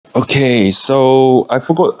Okay, so I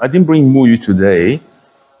forgot, I didn't bring Muyu today,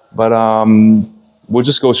 but we'll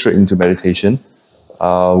just go straight into meditation.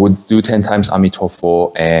 We'll do 10 times Amitabha,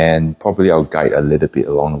 and probably I'll guide a little bit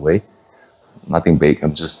along the way. Nothing big,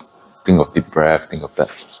 I'm just think of deep breath, think of that.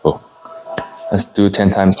 So let's do 10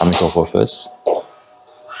 times Amitabha first.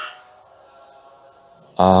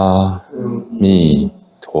 Amitabha,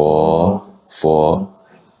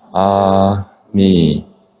 Amitabha,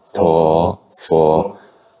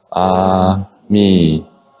 Amitabha, Amitabha,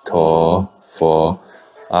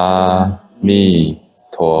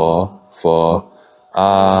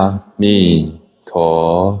 Amitabha,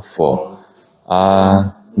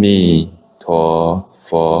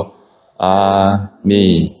 Amitabha,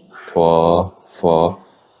 Amitabha,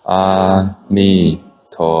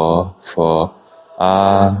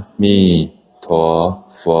 Amitabha,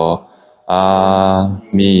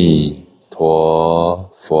 Amitabha,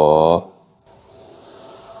 Amitabha.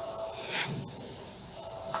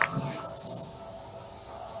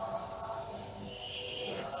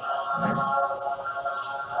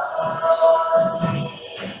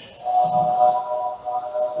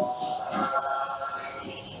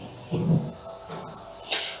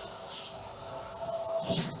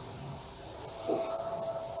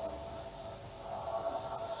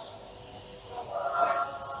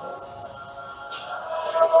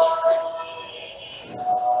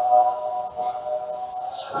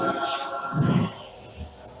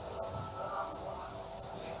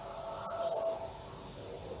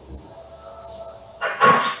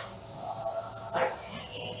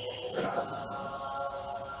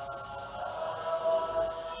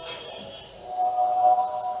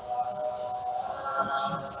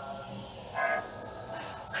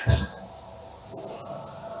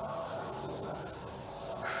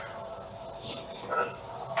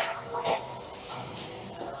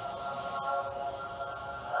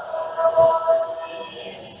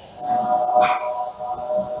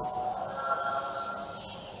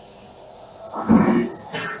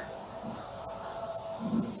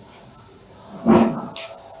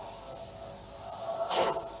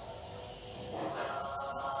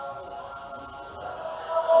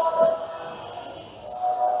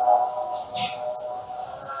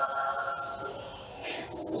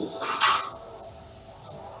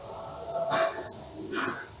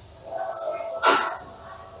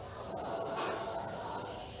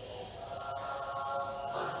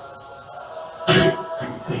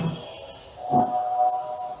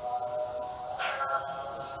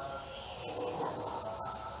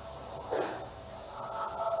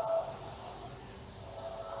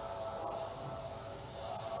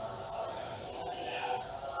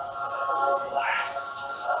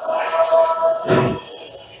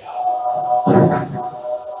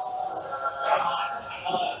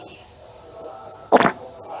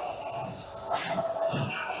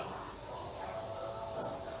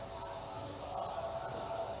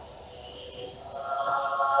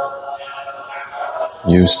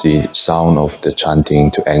 Use the sound of the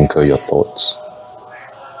chanting to anchor your thoughts.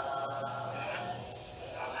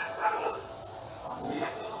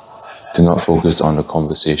 Do not focus on the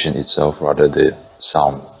conversation itself, rather the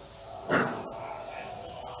sound.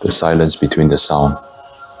 The silence between the sound.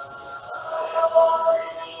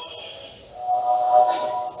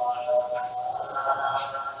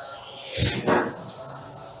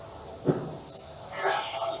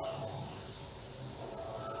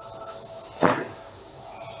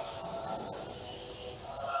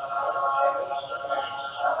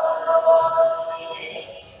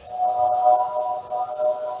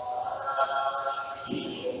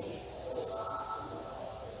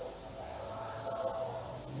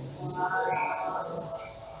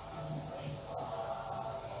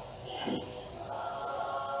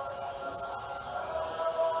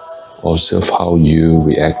 Observe how you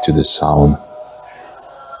react to the sound.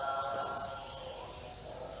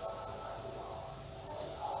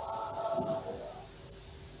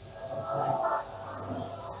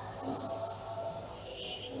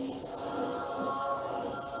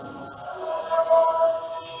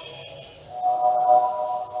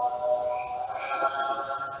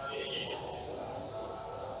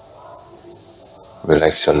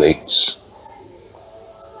 Relax your legs.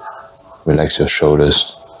 Relax your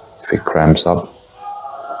shoulders. If it cramps up,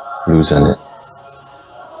 loosen it.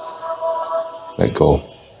 Let go.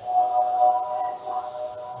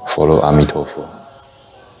 Follow Amitabha.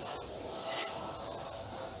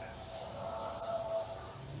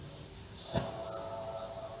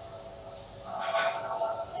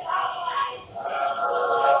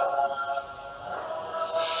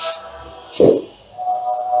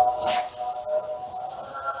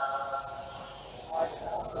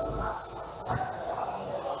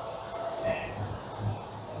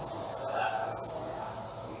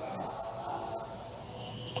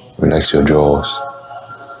 Relax your jaws.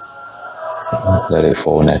 Let it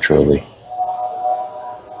fall naturally.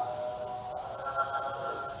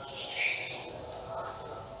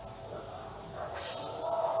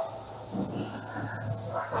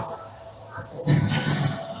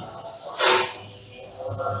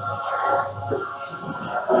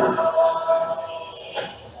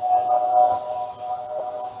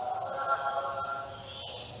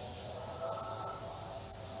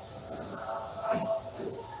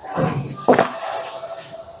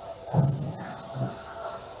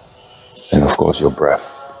 And of course, your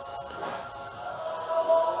breath.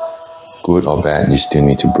 Good or bad, you still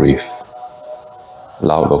need to breathe.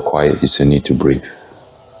 Loud or quiet, you still need to breathe.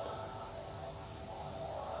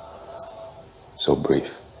 So breathe.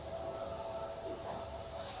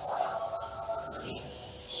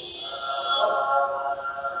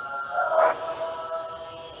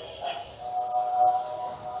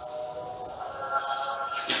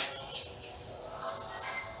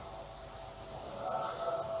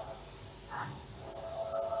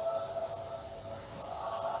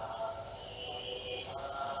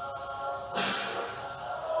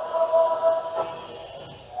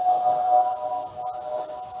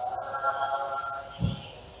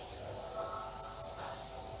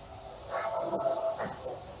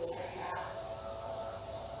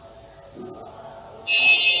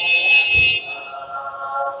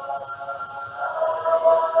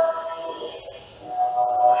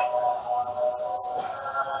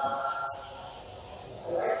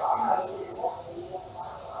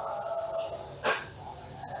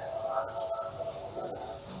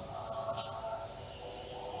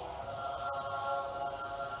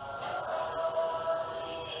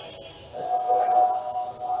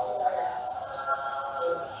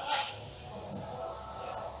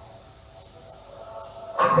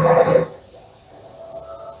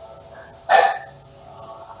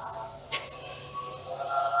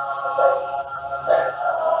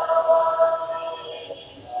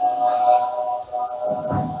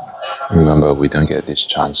 Remember, we don't get these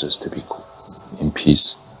chances to be in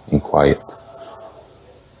peace, in quiet,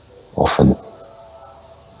 often.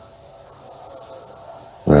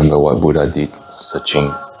 Remember what Buddha did, searching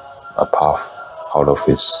a path out of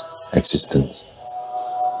his existence.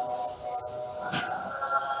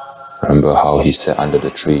 Remember how he sat under the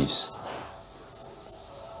trees.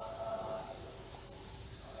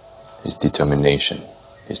 His determination,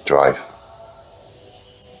 his drive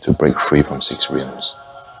to break free from 6 realms.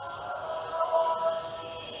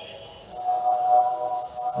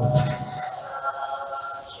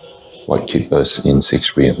 What keeps us in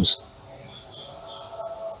 6 realms?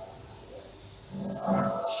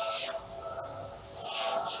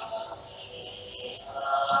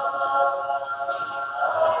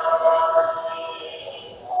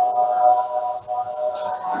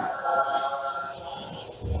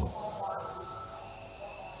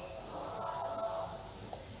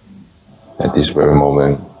 At this very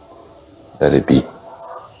moment, let it be.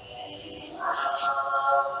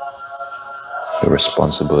 Your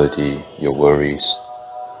responsibility, your worries,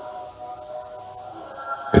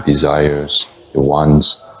 your desires, your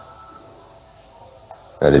wants,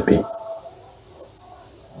 let it be.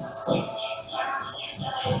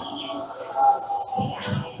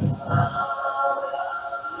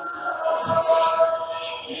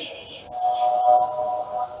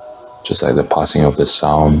 Just like the passing of the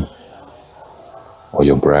sound, or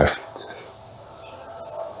your breath,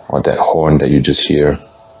 or that horn that you just hear,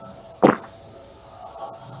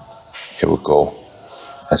 it will go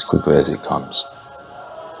as quickly as it comes.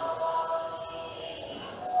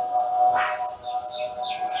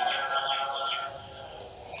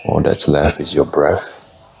 All that's left is your breath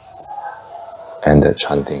and that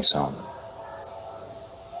chanting sound.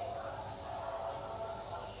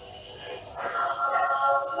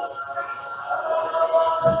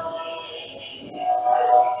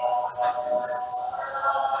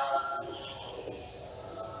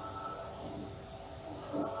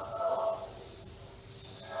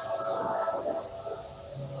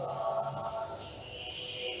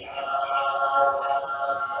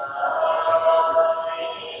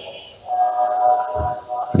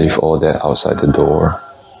 Leave all that outside the door.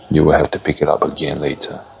 You will have to pick it up again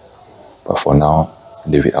later. But for now,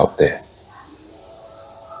 leave it out there.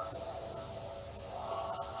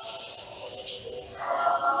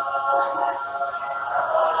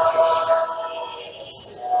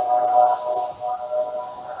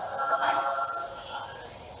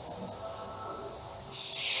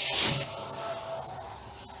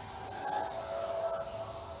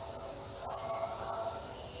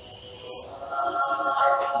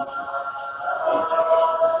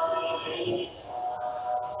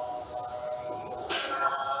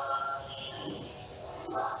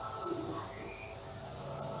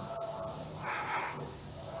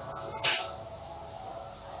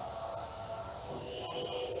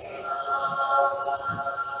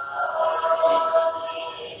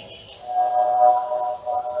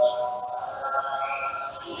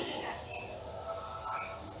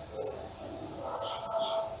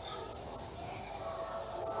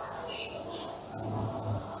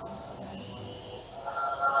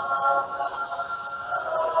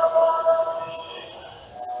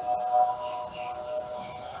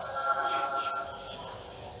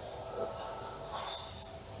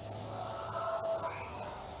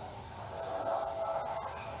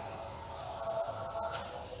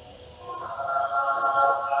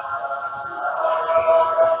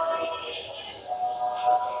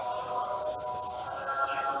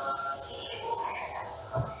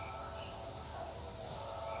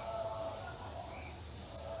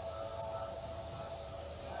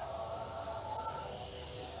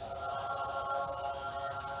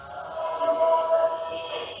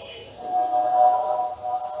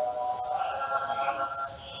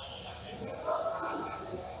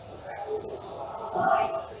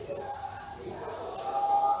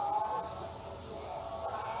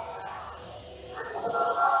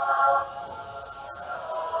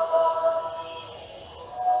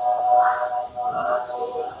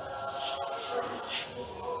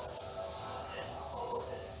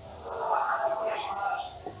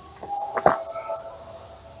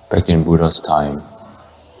 Back in Buddha's time,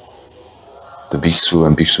 the bhiksu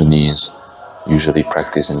and bhiksunis usually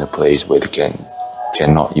practice in a place where they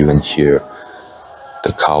cannot even hear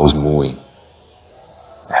the cows mooing.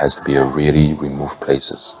 It has to be a really removed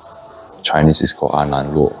places. Chinese is called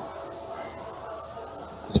Anan Lo.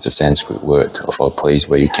 It's a Sanskrit word of a place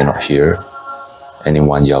where you cannot hear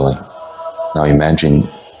anyone yelling. Now imagine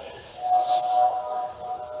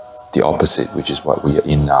the opposite, which is what we are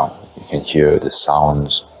in now. You can hear the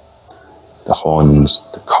sounds, the horns,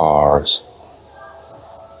 the cars.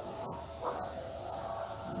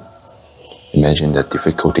 Imagine the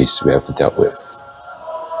difficulties we have to deal with.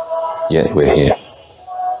 Yet we're here.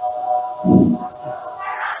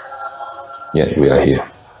 Yet we are here.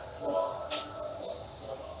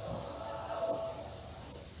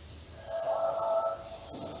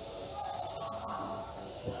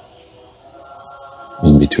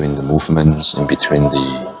 In between the movements, in between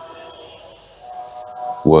the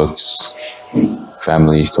works,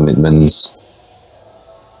 family commitments,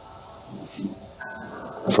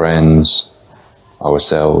 friends,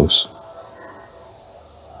 ourselves,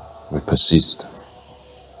 we persist.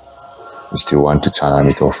 We still want to chant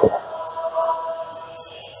Amitabha.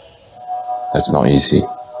 That's not easy.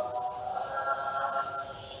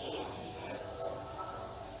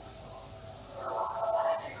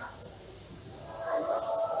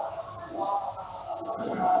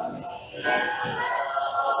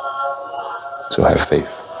 So have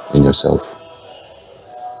faith in yourself.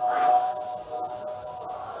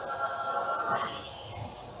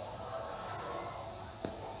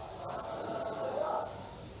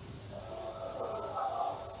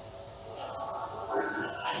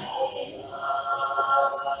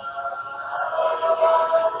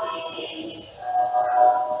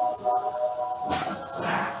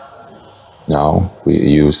 Now we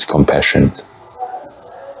use compassion.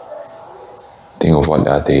 Think of what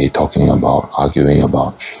are they talking about, arguing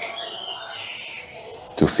about.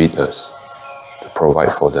 To feed us, to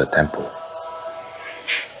provide for the temple.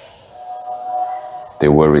 They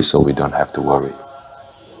worry so we don't have to worry.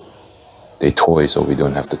 They toy so we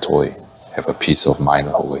don't have to toy. Have a peace of mind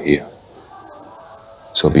over here.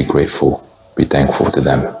 So be grateful, be thankful to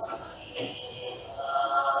them.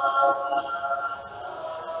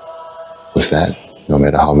 With that, no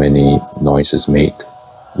matter how many noises made,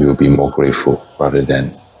 you will be more grateful rather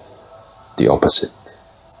than the opposite.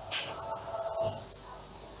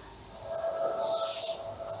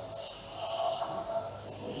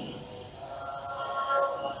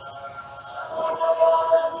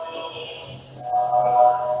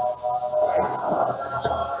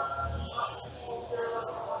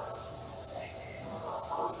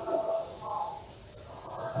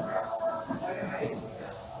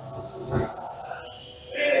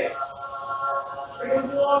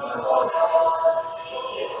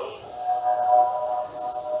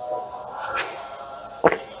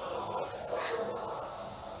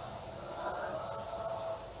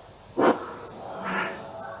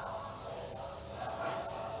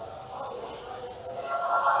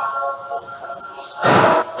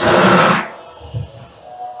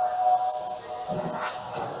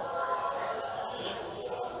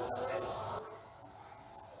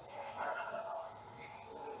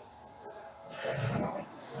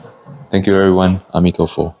 Thank you everyone.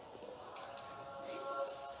 Amitabha.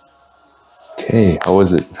 Okay, how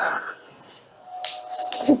was it?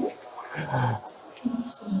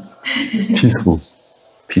 Peaceful.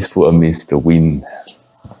 Peaceful amidst the wind.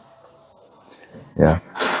 Yeah.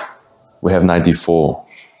 We have 94,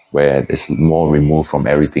 where it's more removed from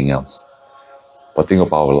everything else. But think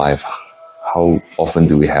of our life. How often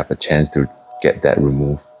do we have a chance to get that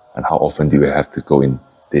removed? And how often do we have to go in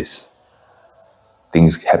this?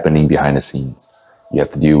 Things happening behind the scenes. You have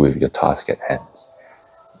to deal with your task at hand.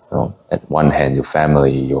 You know, at one hand, your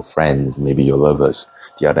family, your friends, maybe your lovers.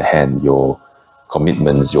 The other hand, your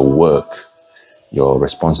commitments, your work, your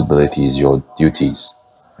responsibilities, your duties.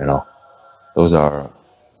 You know, those are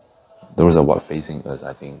what facing us,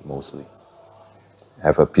 I think, mostly.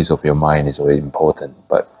 Have a peace of your mind is very important,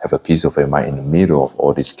 but have a peace of your mind in the middle of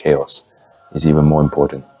all this chaos is even more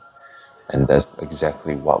important. And that's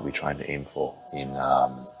exactly what we're trying to aim for in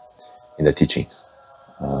the teachings.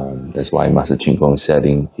 That's why Master Ching Kung is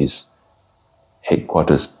setting his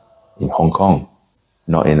headquarters in Hong Kong,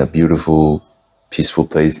 not in a beautiful, peaceful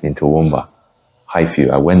place in Toowoomba.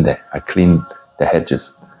 Highfield, I went there, I cleaned the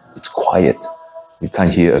hedges. It's quiet. You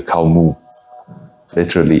can't hear a cow moo.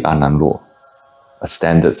 Literally Anan Lo, a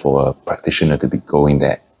standard for a practitioner to be going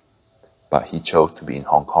there. But he chose to be in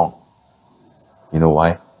Hong Kong. You know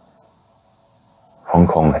why? Hong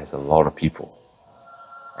Kong has a lot of people.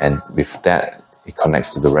 And with that, it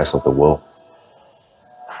connects to the rest of the world.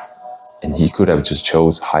 And he could have just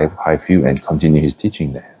chose Highfield and continue his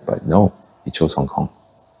teaching there. But no, he chose Hong Kong.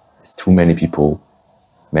 There's too many people,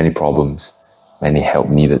 many problems, many help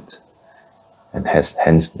needed. And hence,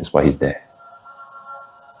 that's why he's there.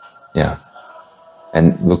 Yeah.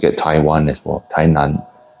 And look at Taiwan as well. Tainan,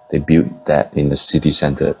 they built that in the city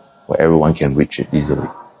center where everyone can reach it easily.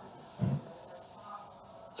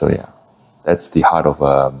 So yeah, that's the heart of,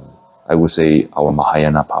 I would say, our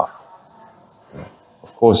Mahayana path.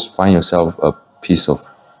 Of course, find yourself a piece of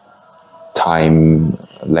time,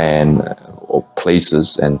 land, or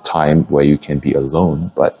places and time where you can be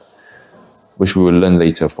alone, but which we will learn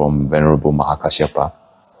later from Venerable Mahaksyapa.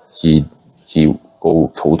 He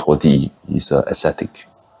go 头陀地, he's an ascetic.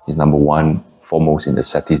 He's number one, foremost in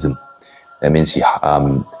asceticism. That means he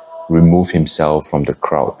remove himself from the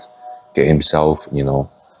crowd, get himself,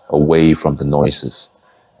 away from the noises,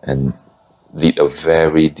 and lead a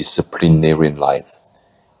very disciplinarian life.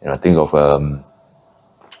 Think of a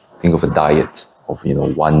diet of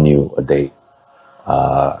 1 meal a day,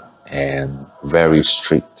 and very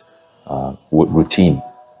strict routine,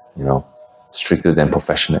 stricter than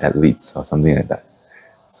professional athletes or something like that.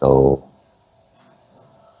 So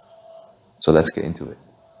let's get into it.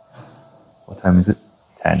 What time is it?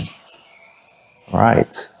 10. All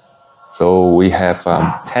right. So we have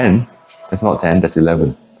 10. That's not 10. That's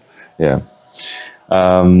 11. Yeah.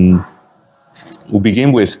 We'll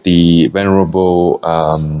begin with the Venerable.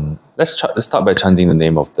 Let's start by chanting the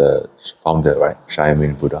name of the founder, right?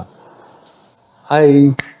 Shakyamuni Buddha.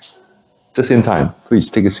 Hi. Just in time. Please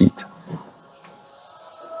take a seat.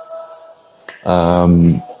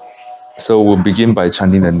 So we'll begin by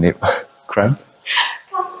chanting the name. Cramp?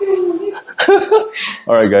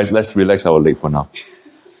 All right, guys, let's relax our leg for now.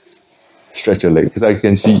 Stretch your leg, because I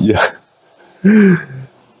can see, yeah.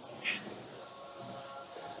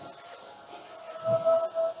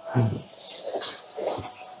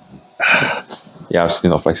 Yeah, I'm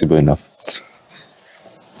still not flexible enough.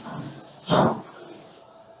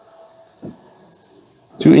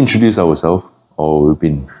 To introduce ourselves, or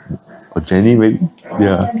Jenny, maybe?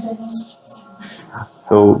 Yeah.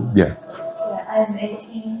 So, yeah. I'm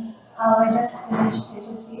 18. I just finished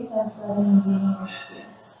HSC, so I'm studying in university.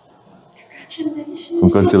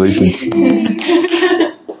 Congratulations.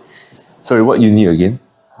 Sorry, what uni again?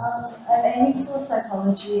 I'm aiming for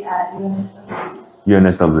psychology at UNSW.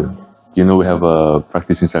 UNSW. Do you know we have a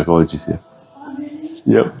practicing psychologist here? Oh, really?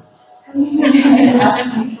 Yep.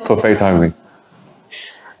 Perfect timing.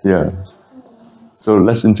 Yeah. So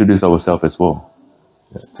let's introduce ourselves as well.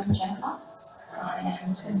 I'm Jennifer. I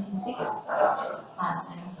am 26.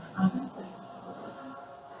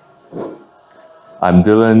 I'm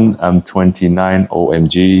Dylan. I'm 29.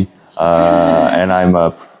 OMG. And I'm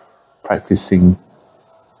a practicing.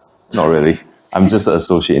 Not really. I'm just an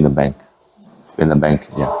associate in the bank. In the bank,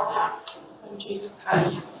 yeah. I'm Judy.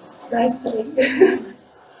 Hi. Nice to meet you.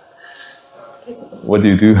 What do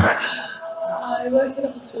you do? I work in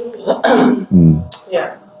a hospital.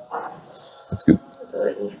 Yeah. That's good.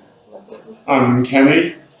 I'm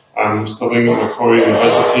Kenny. I'm studying at Macquarie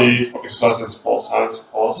University for Exercise and Sports Science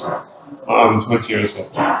course. I'm 20 years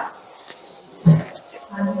old. I'm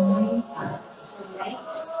Emily.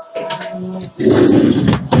 I'm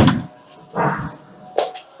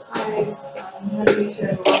happy to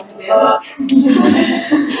work together.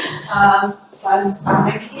 I'm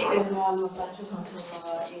Nikki, and I'm a financial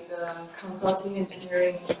controller in the consulting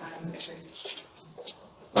engineering and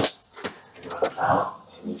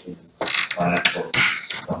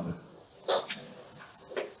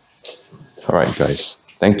All right, guys.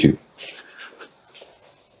 Thank you.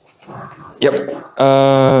 Yep.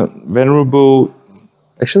 Venerable.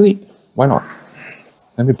 Actually, why not?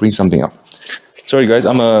 Let me bring something up. Sorry, guys.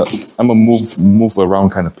 I'm a move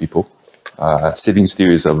around kind of people. Sitting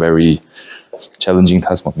still is a very challenging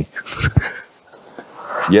task for me.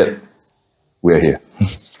 Yet we're here.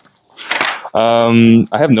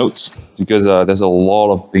 I have notes because there's a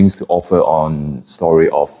lot of things to offer on story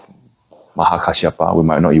of Mahaksyapa. We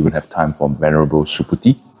might not even have time for Venerable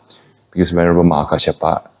Subhuti, because Venerable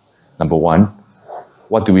Mahaksyapa, number one,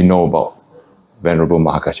 what do we know about Venerable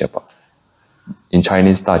Mahaksyapa? In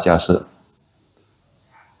Chinese, 大家是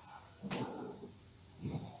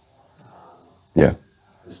Yeah.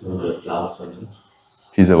 It's not the flower servant.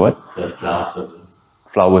 He's a what? The flower servant.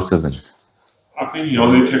 Flower servant. I think you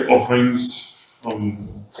only take offerings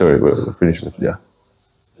from. Sorry, we'll finish this, yeah.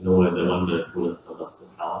 You know, the one that put about the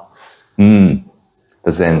flower.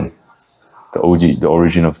 The Zen. The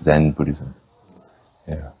origin of Zen Buddhism.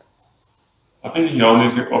 Yeah. I think he only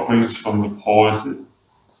take offerings from the poor, is it?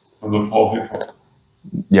 from the poor people.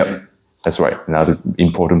 Yep, that's right. Another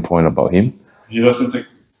important point about him. He doesn't take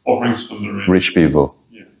offerings from the Rich people.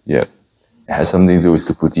 Yeah. Yeah. It has something to do with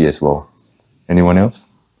Subhuti as well. Anyone else?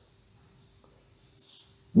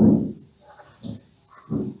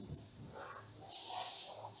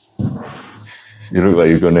 You look like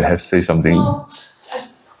you're going to have to say something. Well, I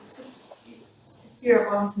just hear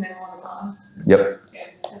one's name all the time. Yep. Yeah,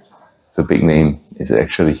 It's a big name. It's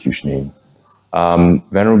actually a huge name.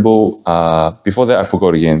 Venerable, before that I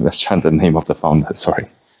forgot again. Let's chant the name of the founder. Sorry.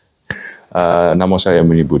 Namo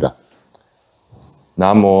Shakyamuni Buddha.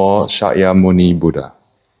 Namo Shakyamuni Buddha.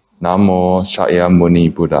 Namo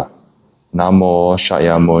Shakyamuni Buddha. Namo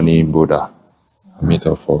Shakyamuni Buddha.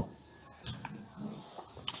 Amitabha.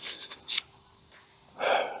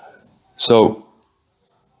 So,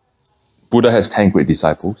 Buddha has 10 great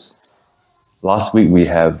disciples. Last week we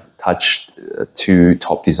have touched two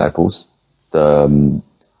top disciples. The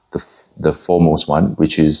foremost one,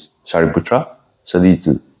 which is Shariputra,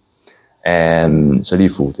 Shalizi, and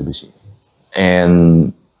Shalifu,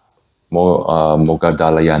 and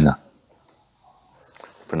Moggadalayana.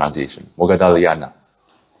 Pronunciation. Moggadalayana.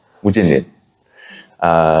 Mujianlian.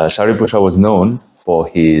 Shariputra was known for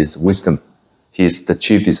his wisdom. He's the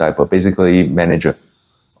chief disciple, basically manager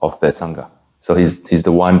of the Sangha. So he's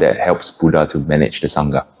the one that helps Buddha to manage the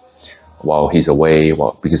Sangha while he's away,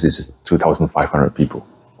 because it's 2,500 people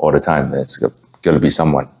all the time. There's got to be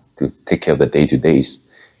someone to take care of the day-to-days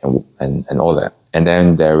and all that. And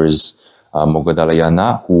then there is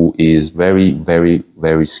Moggadalayana, who is very, very,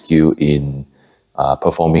 very skilled in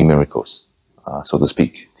performing miracles, so to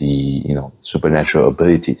speak, the supernatural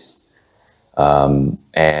abilities.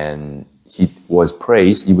 And he was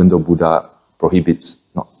praised, even though Buddha prohibits,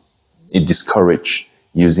 it discouraged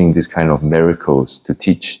using this kind of miracles to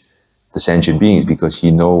teach the sentient beings, because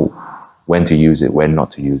he know when to use it, when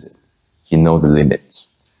not to use it. He know the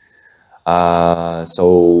limits.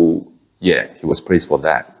 So yeah, he was praised for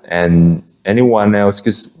that. And anyone else,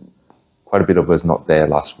 because quite a bit of us not there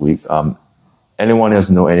last week, anyone else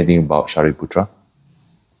know anything about Shariputra?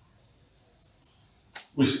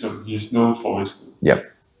 Wisdom. He's known for wisdom. Yep.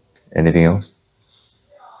 Anything else?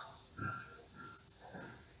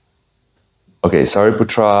 Okay,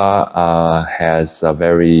 Shariputra has a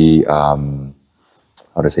very,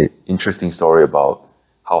 interesting story about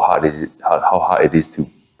how hard it is to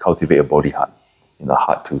cultivate a bodhi heart,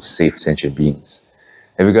 heart to save sentient beings.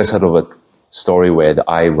 Have you guys heard of a story where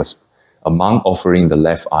a monk offering the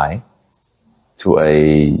left eye to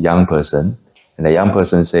a young person, and the young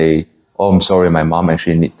person say, "Oh, I'm sorry, my mom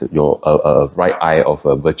actually needs a right eye of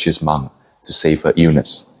a virtuous monk to save her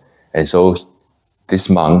illness." And so this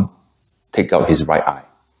monk take out his right eye.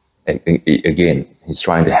 Again, he's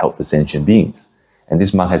trying to help the sentient beings. And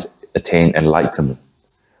this monk has attained enlightenment.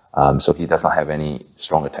 So he does not have any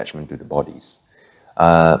strong attachment to the bodies.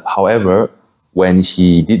 However, when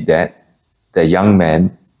he did that, the young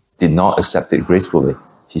man did not accept it gracefully.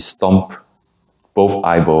 He stomped both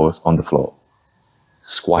eyeballs on the floor,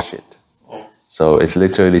 squashed it. So it's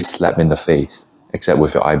literally slap in the face, except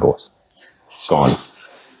with your eyeballs. Gone.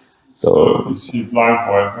 So is he blind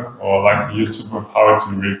forever, or like he use superpower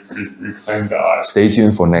to reclaim the eye? Stay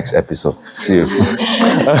tuned for next episode. See you.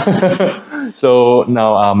 So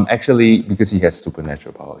now, actually, because he has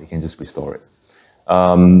supernatural power, he can just restore it.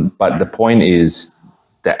 But the point is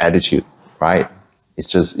the attitude, right? It's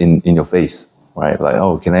just in your face, right? Like,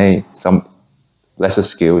 oh, can I, some lesser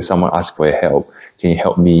skill, if someone asks for your help, can you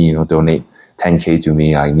help me, donate 10K to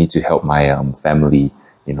me? I need to help my family,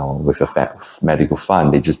 with a medical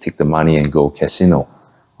fund. They just take the money and go casino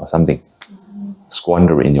or something,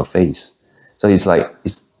 squander it in your face. So he's like,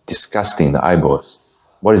 it's disgusting, the eyeballs.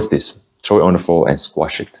 What is this? Throw it on the floor and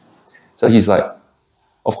squash it. So he's like,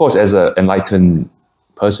 of course, as an enlightened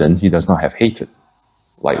person, he does not have hatred.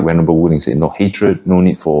 Like Venerable Wuling said, no hatred, no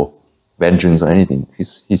need for vengeance or anything.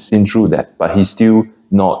 He's seen through that, but he's still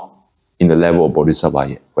not in the level of Bodhisattva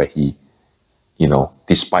yet, where he,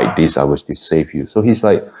 despite this, I will still save you. So he's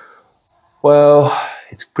like, well,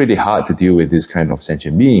 it's pretty hard to deal with this kind of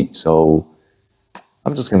sentient being. So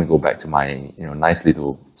I'm just going to go back to my, nice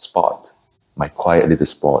little spot, my quiet little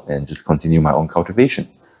spot, and just continue my own cultivation,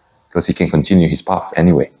 because he can continue his path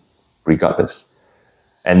anyway, regardless.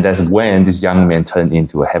 And that's when this young man turned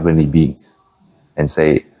into a heavenly being and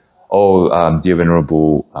say, oh, dear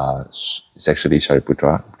Venerable, it's actually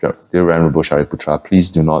Shariputra, dear Venerable Shariputra, please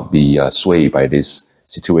do not be swayed by this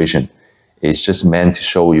situation. It's just meant to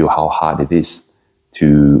show you how hard it is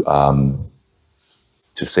to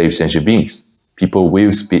save sentient beings. People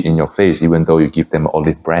will spit in your face even though you give them an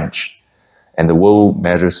olive branch. And the world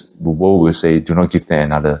will say, do not give them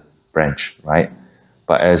another branch, right?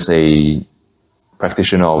 But as a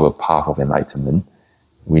practitioner of a path of enlightenment,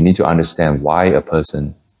 we need to understand why a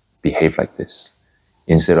person behave like this,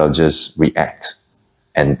 instead of just react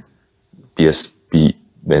and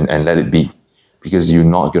and let it be, because you're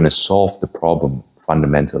not going to solve the problem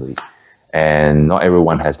fundamentally. And not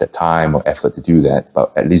everyone has that time or effort to do that,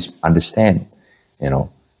 but at least understand,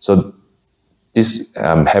 So these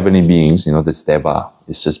heavenly beings, this Deva,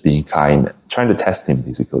 is just being kind, trying to test him,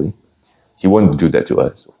 basically. He won't do that to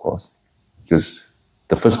us, of course, because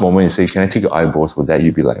the first moment you say, can I take your eyeballs for that?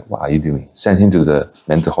 You'd be like, what are you doing? Send him to the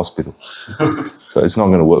mental hospital. So it's not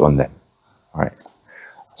going to work on them. All right.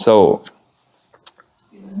 So,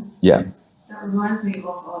 yeah. That reminds me of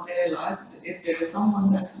our daily life. If there is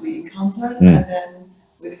someone that we encounter and then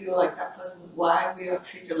we feel like that person, why we are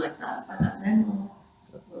treated like that by that man or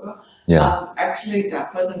whatever, actually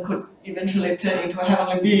that person could eventually turn into a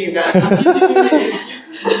heavenly being that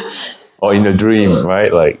or in a dream,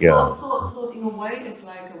 right? So in a way, it's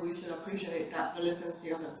like we should appreciate that the lessons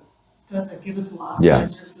the other person given to us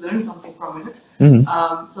and just learn something from it.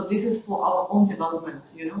 So this is for our own development,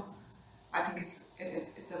 I think it's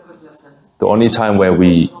a good lesson. The only time where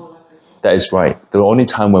that is right. The only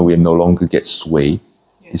time when we no longer get sway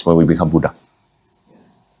is when we become Buddha.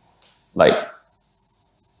 Like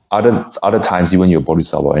other times, even your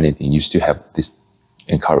bodhisattva or anything, you still have this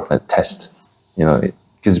test,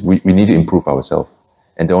 because we need to improve ourselves.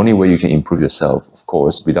 And the only way you can improve yourself, of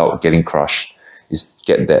course, without getting crushed, is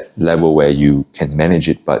get that level where you can manage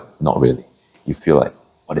it, but not really. You feel like,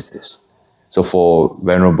 what is this? So for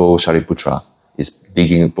Venerable Shariputra, is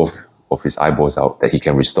digging both of his eyeballs out that he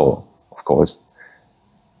can restore, of course,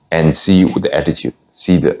 and see the attitude,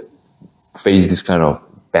 face this kind of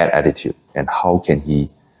bad attitude, and how can he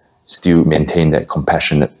still maintain that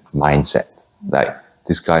compassionate mindset? Like,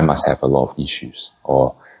 this guy must have a lot of issues,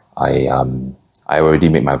 or I already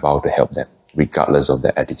made my vow to help them, regardless of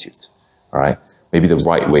their attitude. All right, maybe the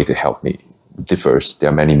right way to help me differs. There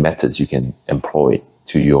are many methods you can employ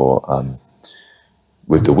to your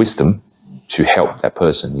with the wisdom to help that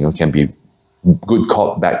person. It can be good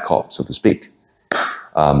cop, bad cop, so to speak.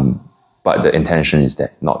 But the intention is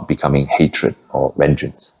that not becoming hatred or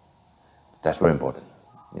vengeance. That's very important.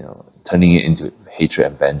 Turning it into hatred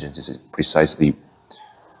and vengeance is precisely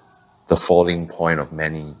the falling point of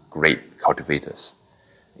many great cultivators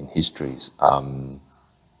in histories.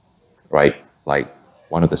 Right? Like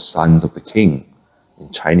one of the sons of the king,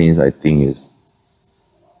 in Chinese, I think is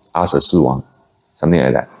阿舍世王, something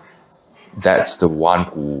like that. That's the one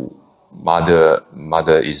who mother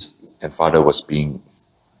is and father was being,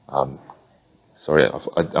 sorry,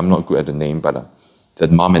 I'm not good at the name, but the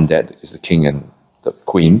mom and dad is the king and the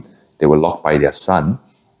queen. They were locked by their son,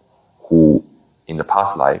 who in the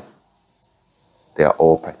past life, they are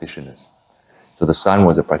all practitioners. So the son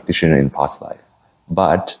was a practitioner in past life,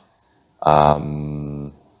 but I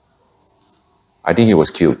think he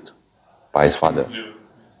was killed by his father.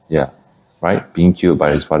 Yeah, right? Being killed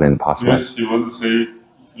by his father in past life. Yes, he wanted to say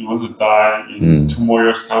he wanted to die in 2 more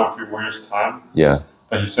years' time, or 3 more years' time. Yeah.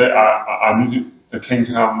 But he said, I need to, the king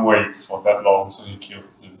can't wait for that long, so he killed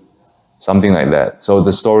him. Something like that. So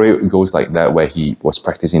the story goes like that, where he was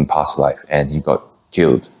practicing past life and he got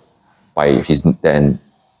killed by his then,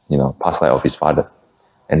 past life of his father.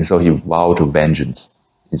 And so he vowed to vengeance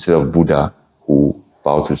instead of Buddha, who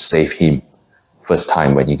vowed to save him first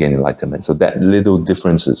time when he gained enlightenment. So that little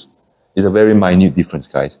differences is a very minute difference,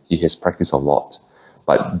 guys. He has practiced a lot.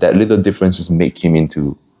 But that little differences make him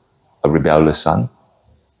into a rebellious son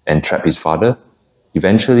and trap his father.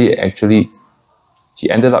 Eventually, he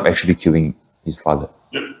ended up actually killing his father.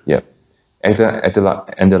 Yep.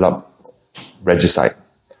 Ended up regicide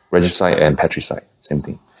and patricide, same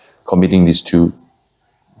thing. Committing these 2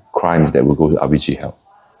 crimes that will go to Avicii hell.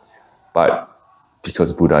 But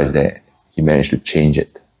because Buddha is there, he managed to change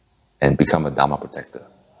it and become a Dharma protector.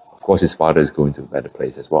 Of course, his father is going to a better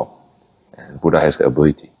place as well. And Buddha has the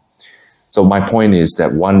ability. So my point is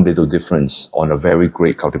that one little difference on a very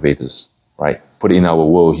great cultivators, right? Put in our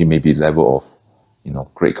world, he may be level of,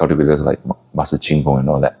 great cultivators like Master Ching Kong and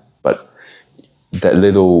all that. But that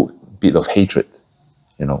little bit of hatred,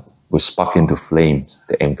 will spark into flames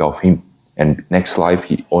that engulf him. And next life,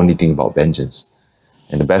 he only think about vengeance.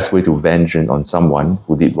 And the best way to venge on someone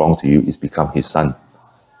who did wrong to you is become his son.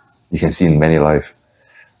 You can see in many lives,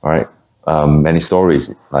 all right? Many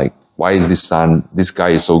stories, like, why is this guy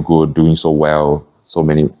is so good, doing so well, so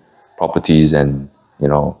many properties and,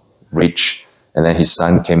 rich. And then his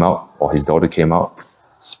son came out, or his daughter came out,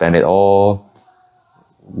 spent it all,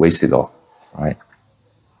 wasted it all, right?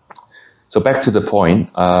 So back to the point,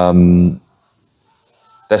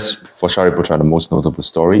 That's for Shariputra the most notable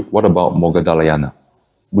story. What about Moggallana?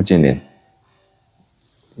 Bujian.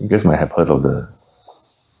 You guys might have heard of the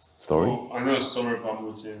story. Oh, I know a story about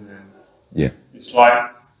Bujian. Yeah. It's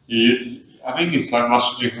like I think it's like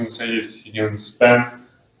Master Ji can say is he can spend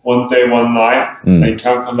one day, one night and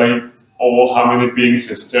calculate all how many beings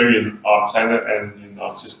is there in our planet and in our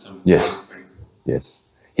system. Yes. Yes.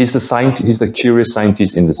 He's the scientist, he's the curious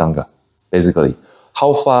scientist in the Sangha, basically.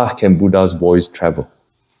 How far can Buddha's voice travel?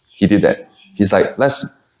 He did that. He's like, let's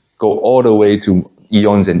go all the way to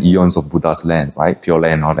eons and eons of Buddha's land, right? Pure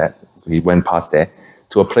land, all that. He went past there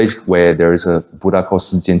to a place where there is a Buddha called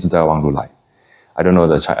Sijian Zizai Wang Lu Lai. I don't know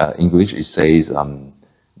the English. It says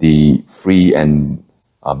the free and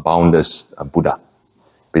boundless Buddha.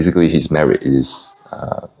 Basically, his merit is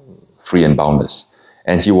free and boundless.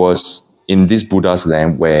 And he was in this Buddha's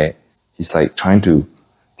land where he's like trying to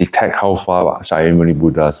detect how far Shakyamuni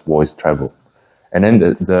Buddha's voice traveled. And then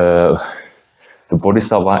the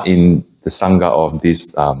Bodhisattva in the Sangha of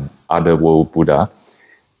this other world Buddha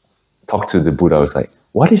talked to the Buddha. Was like,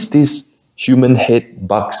 what is this human head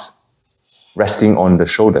bugs resting on the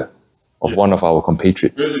shoulder of one of our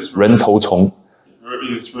compatriots? Ren Tou Chong.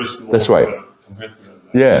 That's right.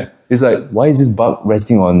 Yeah. It's like, why is this bug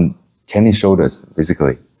resting on Kenny's shoulders,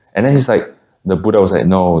 basically? And then he's like, the Buddha was like,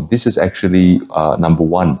 no, this is actually number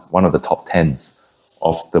one of the top 10s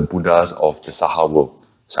of the Buddhas of the Saha world,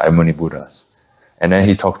 Shakyamuni Buddhas. And then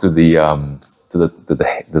he talked to the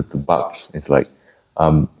bugs. It's like,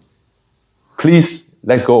 please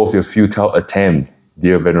let go of your futile attempt,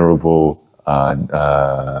 dear Venerable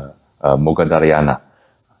Moggallana.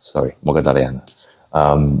 Sorry, Moggallana.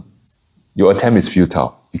 Your attempt is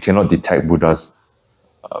futile. You cannot detect Buddha's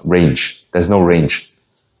range. There's no range.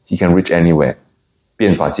 He can reach anywhere.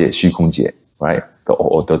 变法界, 虚空界, right?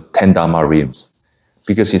 Or the 10 Dharma realms.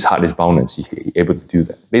 Because his heart is boundless, he's able to do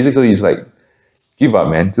that. Basically, he's like, give up,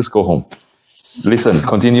 man. Just go home. Listen,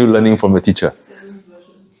 continue learning from the teacher.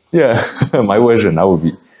 Yeah, my version. I would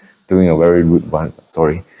be doing a very rude one.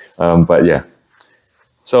 Sorry. But yeah.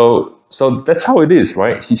 So that's how it is,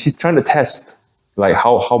 right? He's trying to test like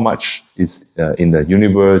how much is in the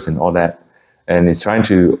universe and all that. And he's trying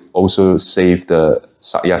to also save the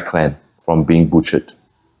Sakya clan from being butchered,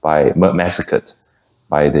 massacred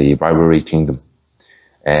by the rivalry kingdom.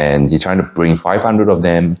 And he's trying to bring 500 of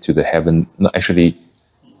them to the heaven. No, actually,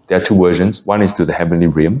 there are two versions. One is to the heavenly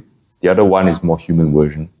realm. The other one is more human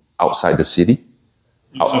version, outside the city.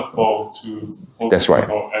 That's right.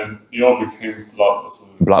 And it all became blood.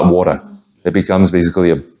 Blood water. It becomes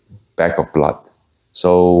basically a bag of blood.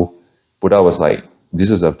 So Buddha was like,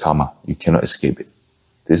 this is a karma. You cannot escape it.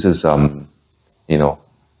 This is,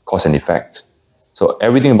 cause and effect. So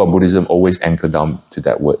everything about Buddhism always anchored down to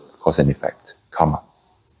that word, cause and effect, karma.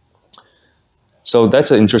 So that's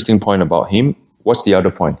an interesting point about him. What's the other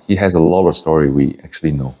point? He has a lot of story we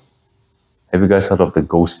actually know. Have you guys heard of the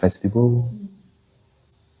Ghost Festival?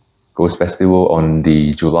 Ghost Festival on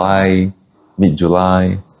the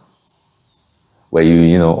mid-July, where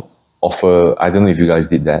you offer, I don't know if you guys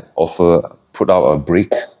did that, put out a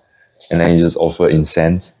brick and then you just offer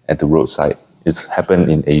incense at the roadside. It's happened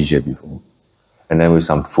in Asia before. And then with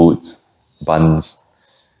some foods, buns,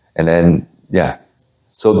 and then, yeah.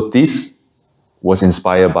 So this was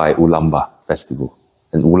inspired by Ulamba festival.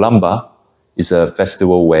 And Ulamba is a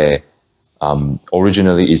festival where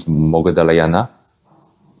originally is Moggallana.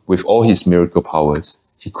 With all his miracle powers,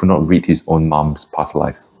 he could not read his own mom's past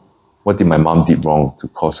life. What did my mom did wrong to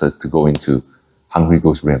cause her to go into hungry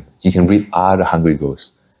ghost realm? He can read other hungry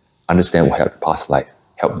ghosts, understand what happened past life,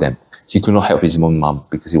 help them. He could not help his own mom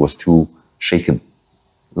because he was too shaken,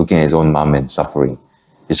 looking at his own mom and suffering.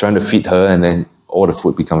 He's trying to feed her and then all the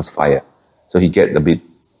food becomes fire. So he gets a bit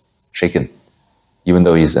shaken, even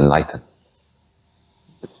though he's enlightened.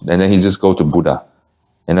 And then he just go to Buddha.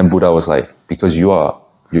 And then Buddha was like, because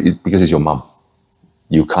it's your mom,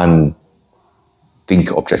 you can't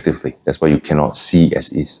think objectively. That's why you cannot see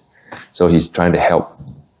as is. So he's trying to help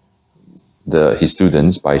his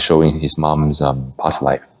students by showing his mom's past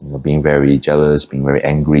life, being very jealous, being very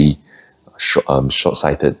angry,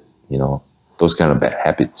 short-sighted, those kind of bad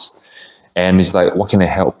habits. And he's like, what can I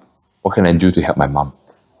help? What can I do to help my mom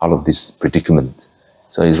out of this predicament?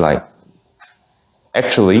 So he's like,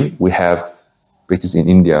 actually, we have, because in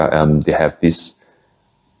India, they have this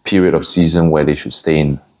period of season where they should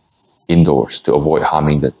stay indoors to avoid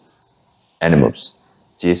harming the animals.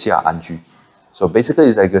 节下安居. So basically,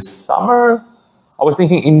 it's like a summer. I was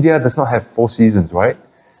thinking India does not have 4 seasons, right?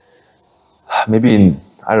 Maybe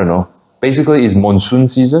I don't know. Basically, it's monsoon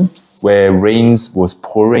season where rains was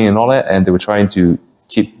pouring and all that, and they were trying to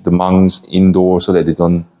keep the monks indoors so that they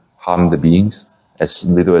don't harm the beings as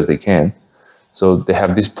little as they can. So they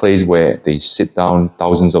have this place where they sit down,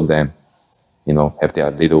 thousands of them, you know, have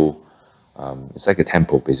their little, it's like a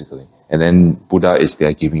temple basically. And then Buddha is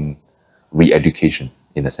there giving re-education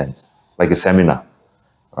in a sense, like a seminar,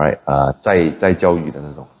 right? 在教育的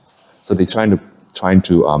那种. So they're trying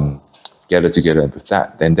to gather together, and with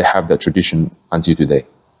that, then they have that tradition until today.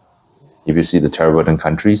 If you see the Theravada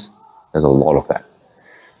countries, there's a lot of that.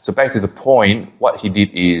 So back to the point, what he did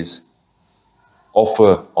is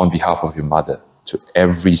offer on behalf of your mother to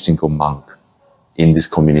every single monk in this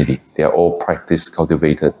community. They are all practiced,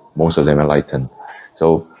 cultivated, most of them enlightened.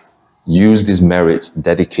 So use these merits,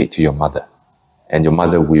 dedicate to your mother, and your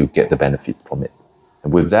mother will get the benefit from it.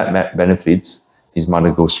 And with that benefits, his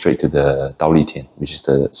mother goes straight to the Dao Li Tian, which is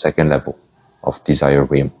the second level of desire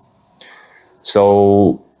realm.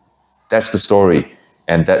 So that's the story.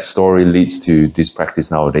 And that story leads to this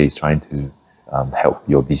practice nowadays, trying to help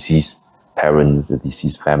your deceased parents, the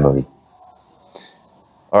deceased family.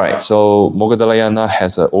 All right, so Moggallana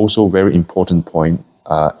has a also very important point.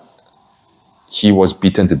 He was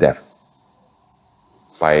beaten to death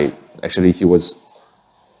by, actually he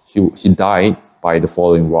died by the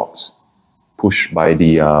falling rocks, pushed by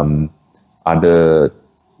the other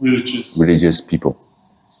religious people,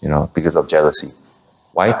 you know, because of jealousy.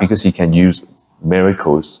 Why? Because he can use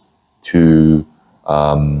miracles to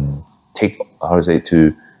take, how to say,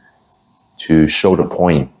 to show the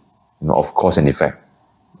point, you know, of cause and effect.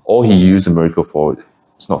 All he used the miracle for,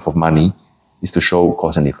 it's not for money, is to show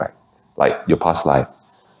cause and effect. Like your past life,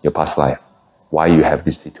 why you have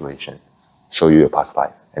this situation, show you your past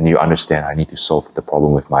life. And you understand, I need to solve the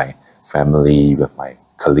problem with my family, with my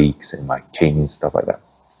colleagues and my kings, stuff like that.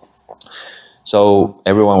 So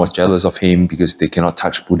everyone was jealous of him because they cannot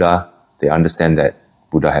touch Buddha. They understand that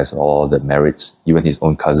Buddha has all the merits. Even his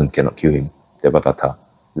own cousins cannot kill him, Devadatta,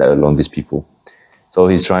 let alone these people. So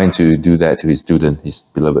he's trying to do that to his student, his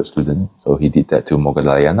beloved student. So he did that to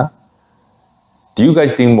Moggallana. Do you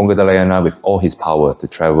guys think Moggallana, with all his power to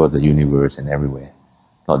travel the universe and everywhere,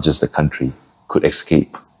 not just the country, could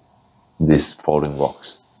escape these falling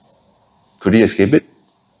rocks? Could he escape it?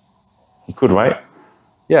 He could, right?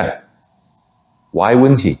 Yeah. Why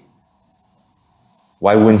wouldn't he?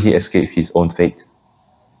 Why wouldn't he escape his own fate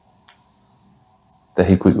that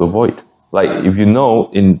he could avoid? Like, if you know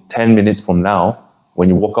in 10 minutes from now, when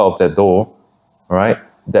you walk out of that door, right,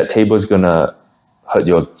 that table is gonna hurt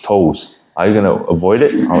your toes. Are you gonna avoid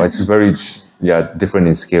it? Oh, it's very, different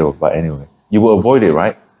in scale, but anyway. You will avoid it,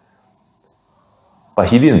 right? But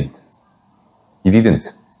he didn't. He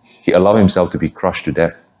didn't. He allowed himself to be crushed to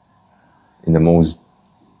death in the most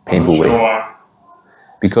painful way. Why.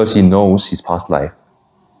 Because he knows his past life.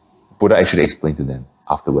 Buddha actually explained to them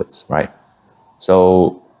afterwards, right?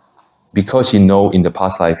 So, because he knows in the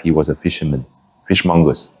past life he was a fisherman,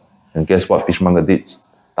 fishmongers. And guess what fishmonger did?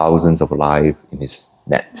 Thousands of lives in his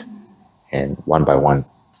net. And one by one,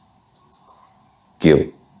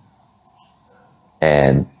 kill.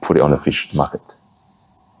 And put it on the fish market.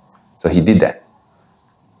 So he did that.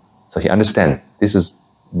 So he understands, this is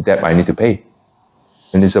debt I need to pay.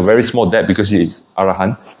 And it's a very small debt because he is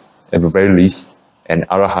Arahant at the very least. And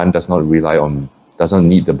Arahant does not rely on, doesn't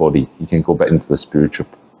need the body. He can go back into the spiritual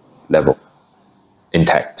level,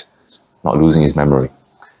 intact, not losing his memory.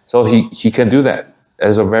 So he can do that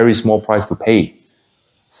as a very small price to pay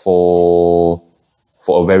for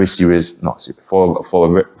a very serious, not serious,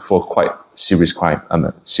 for quite serious crime,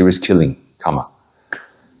 serious killing, karma.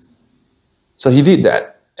 So he did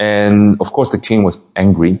that. And of course the king was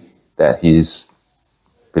angry that his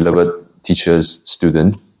beloved teacher's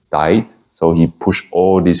student died. So he pushed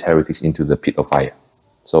all these heretics into the pit of fire.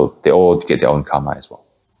 So they all get their own karma as well.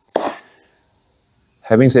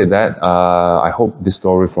 Having said that, I hope this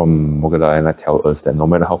story from Moggallana tells us that no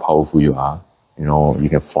matter how powerful you are, you know, you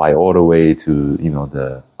can fly all the way to, you know,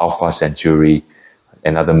 the Alpha Centauri,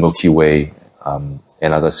 another Milky Way,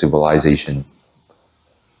 another civilization.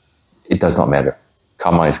 It does not matter.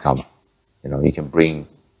 Karma is karma. You know, you can bring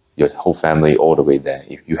your whole family all the way there.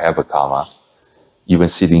 If you have a karma, even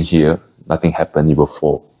sitting here, nothing happened, it will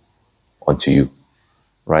fall onto you,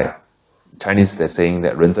 right? Chinese, they're saying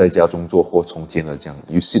that 人在家中坐祸从天而降.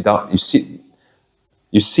 You sit down,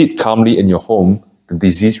 you sit calmly in your home, the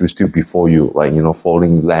disease will still befall you, like, you know,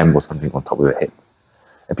 falling lamb or something on top of your head.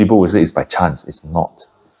 And people will say it's by chance. It's not.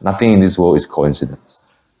 Nothing in this world is coincidence.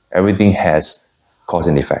 Everything has cause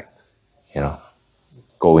and effect, you know,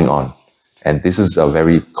 going on. And this is a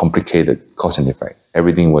very complicated cause and effect.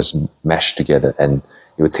 Everything was meshed together and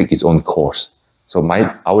it will take its own course. So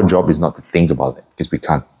our job is not to think about it, because we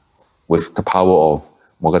can't. With the power of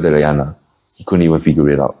Mogadayana, he couldn't even figure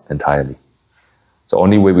it out entirely. So the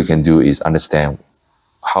only way we can do is understand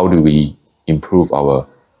how do we improve our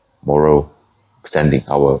moral standing,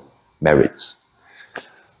 our merits.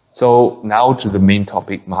 So now to the main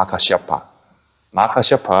topic, Mahaksyapa.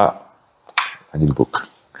 Mahaksyapa, I need a book.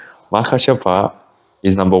 Mahaksyapa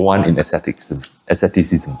is number one in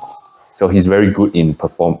asceticism. So he's very good in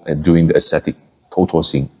doing the ascetic total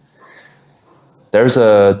sing. There's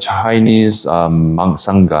a Chinese monk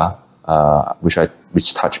Sangha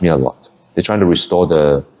which touched me a lot. They're trying to restore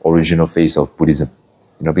the original face of Buddhism,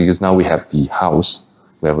 because now we have the house,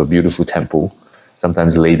 we have a beautiful temple,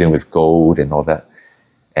 sometimes laden with gold and all that.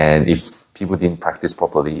 And if people didn't practice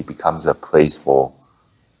properly, it becomes a place for,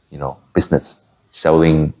 business,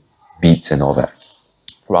 selling beads and all that,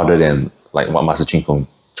 rather than like what Master Ching Kung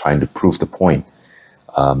trying to prove the point,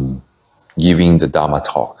 giving the Dharma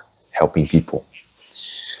talk, helping people.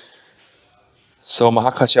 So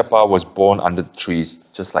Mahaksyapa was born under the trees,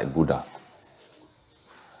 just like Buddha.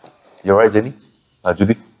 You alright, Jenny?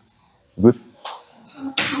 Judy? Good?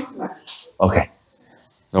 Okay.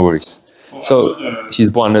 No worries. So he's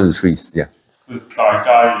born under the trees, yeah. The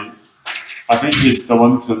guy, I think he's the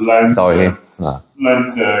one to lend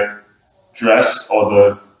the dress or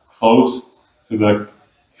the clothes to the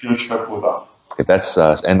future Buddha. Okay, that's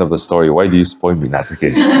the end of the story. Why do you spoil me? That's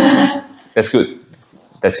okay. That's good.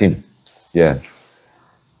 That's him. Yeah.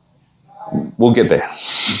 We'll get there.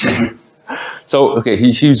 So, okay,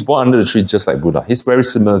 he was born under the tree just like Buddha. He's very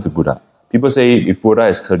similar to Buddha. People say if Buddha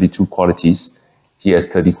has 32 qualities, he has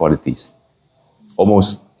 30 qualities.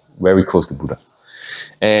 Almost very close to Buddha.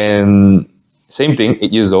 And same thing,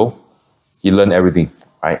 8 years old, he learned everything,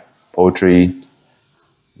 right? Poetry,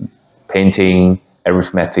 painting,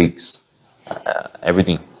 arithmetics,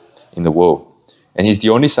 everything in the world. And he's the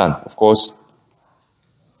only son, of course,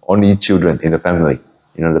 only children in the family.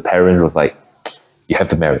 The parents was like, you have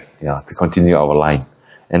to marry, to continue our line.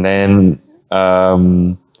 And then,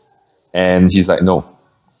 and he's like, no,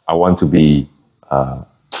 I want to be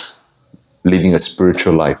living a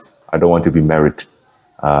spiritual life. I don't want to be married.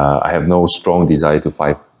 I have no strong desire to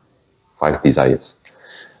five desires.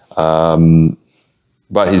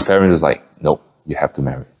 But his parents is like, no, you have to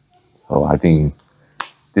marry. So I think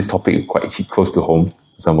this topic is quite close to home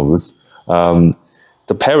to some of us.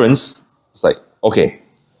 The parents was like, okay,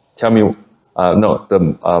 tell me,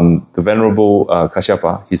 the Venerable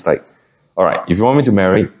Kashyapa, he's like, all right, if you want me to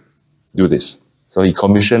marry, do this. So he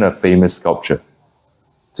commissioned a famous sculpture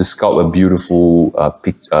to sculpt a beautiful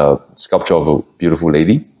sculpture of a beautiful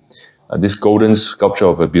lady. This golden sculpture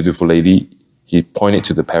of a beautiful lady, he pointed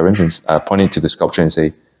to the parents and pointed to the sculpture and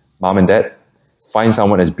say, Mom and Dad, find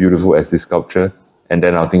someone as beautiful as this sculpture, and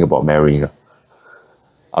then I'll think about marrying her.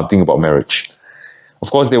 I'll think about marriage. Of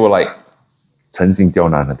course, they were like,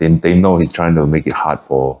 they know he's trying to make it hard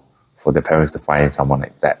for their parents to find someone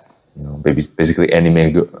like that. Basically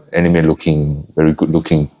anime looking, very good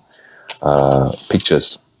looking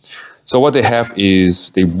pictures. So what they have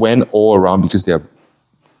is they went all around because they are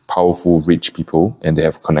powerful, rich people and they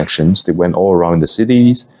have connections. They went all around the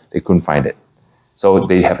cities. They couldn't find it. So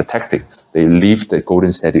they have a tactics. They leave the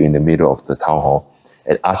golden statue in the middle of the town hall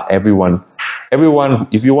and ask everyone,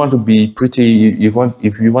 if you want to be pretty,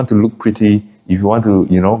 if you want to look pretty, if you want to,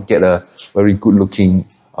 get a very good looking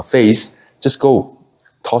face, just go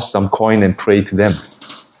toss some coin and pray to them.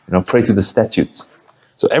 Pray to the statues.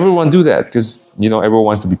 So everyone do that because, everyone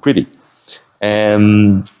wants to be pretty.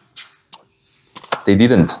 And they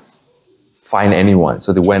didn't find anyone.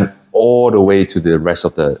 So they went all the way to the rest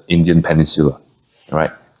of the Indian peninsula,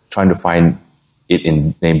 right? Trying to find it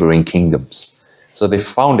in neighboring kingdoms. So they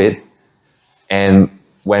found it. And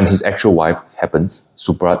when his actual wife happens,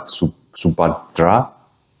 Subhadra,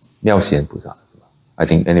 I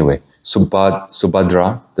think anyway,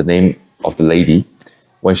 Subhadra, the name of the lady,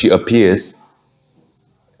 when she appears,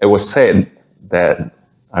 it was said that,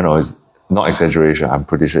 I know it's not exaggeration, I'm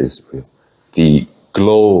pretty sure it's real. The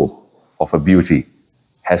glow of her beauty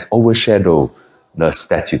has overshadowed the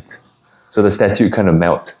statue. So the statue kind of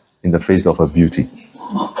melt in the face of her beauty.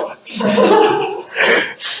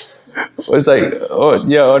 It's like, oh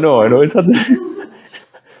yeah, I know. It's hard to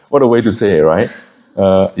what a way to say it, right?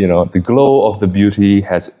 The glow of the beauty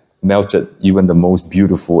has melted even the most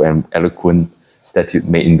beautiful and eloquent statue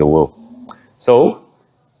made in the world. So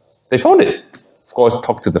they found it. Of course,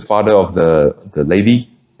 talked to the father of the lady,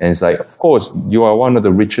 and it's like, of course, you are one of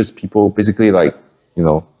the richest people, basically like,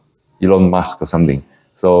 Elon Musk or something.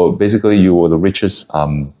 So basically, you were the richest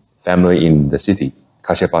family in the city,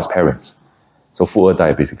 Kashyapa's parents. So full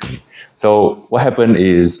die basically. So what happened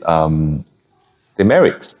is they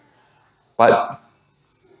married. But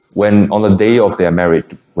when on the day of their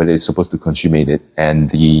marriage, where they're supposed to consummate it, and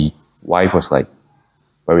the wife was like,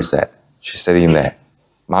 very sad. She's sitting there.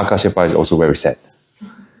 Mahaksyapa is also very sad.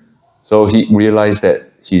 So he realized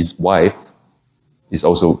that his wife is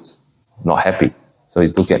also not happy. So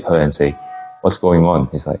he's looking at her and say, what's going on?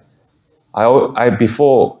 He's like,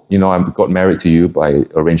 before, I got married to you by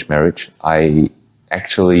arranged marriage, I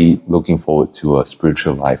actually looking forward to a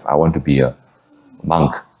spiritual life. I want to be a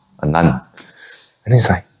monk, a nun. And he's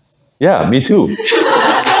like, yeah, me too.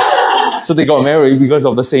 So they got married because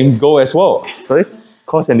of the same goal as well. Sorry?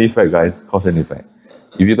 Cause and effect, guys. Cause and effect.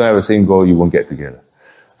 If you don't have the same goal, you won't get together.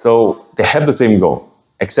 So they have the same goal,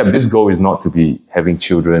 except this goal is not to be having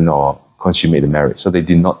children or consummate the marriage. So they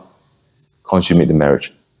did not consummate the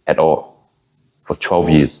marriage at all for 12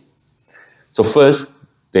 years. So first,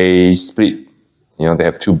 they split. They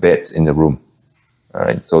have 2 beds in the room. All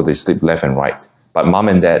right, so they sleep left and right. But mom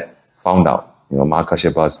and dad found out.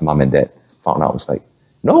 Mahakssyapa's mom and dad found out. It's like,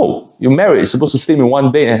 no, you're married. You're supposed to sleep in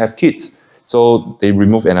one bed and have kids. So they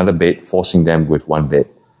removed another bed, forcing them with one bed.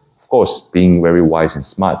 Of course, being very wise and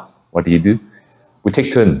smart, what do? We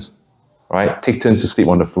take turns, right? Take turns to sleep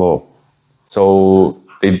on the floor. So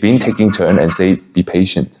they've been taking turns and say, be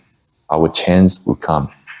patient. Our chance will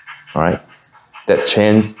come, all right? That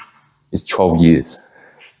chance is 12 years.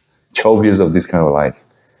 12 years of this kind of life.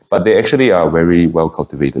 But they actually are very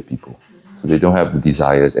well-cultivated people. So they don't have the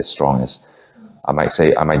desires as strong as I might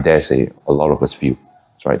dare say, a lot of us feel.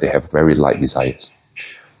 Right? They have very light desires.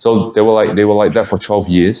 So they were like that for 12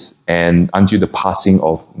 years, and until the passing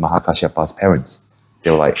of Mahakssyapa's parents.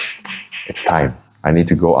 They were like, it's time. I need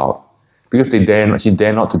to go out. Because he dare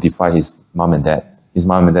not to defy his mom and dad. His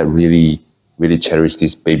mom and dad really, really cherished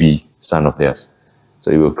this baby son of theirs.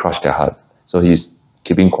 So it will crush their heart. So he's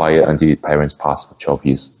keeping quiet until his parents pass for 12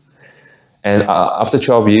 years. And after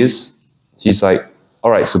 12 years, he's like,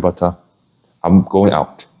 all right, Subhata, I'm going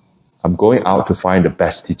out. I'm going out to find the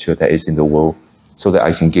best teacher that is in the world so that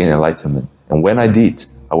I can gain enlightenment. And when I did,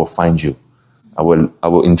 I will find you. I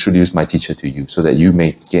will introduce my teacher to you so that you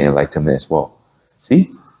may gain enlightenment as well. See?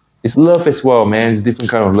 It's love as well, man. It's a different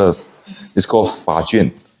kind of love. It's called Fa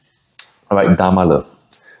Juan, like Dharma love.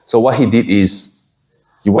 So what he did is,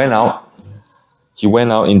 he went out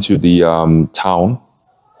into the town.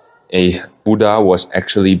 A Buddha was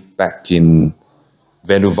actually back in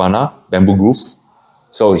Venuvana, Bamboo Grove.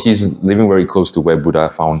 So he's living very close to where Buddha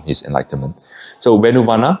found his enlightenment. So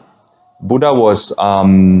Venuvana, Buddha was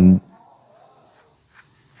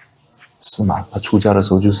So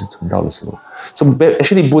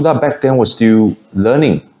actually Buddha back then was still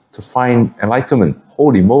learning to find enlightenment.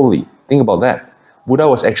 Holy moly, think about that. Buddha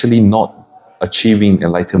was actually not achieving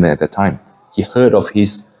enlightenment at that time. He heard of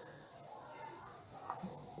his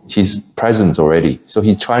presence already. So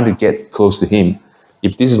he's trying to get close to him.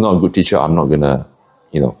 If this is not a good teacher, I'm not gonna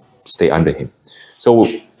stay under him. So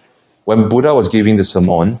when Buddha was giving the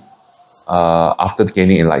sermon, after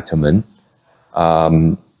gaining enlightenment,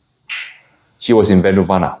 he was in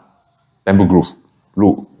Venuvana, Bamboo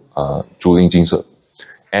Grove,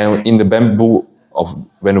 and in the bamboo of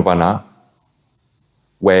Venuvana,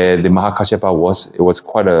 where the Mahaksyapa was, it was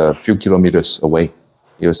quite a few kilometers away.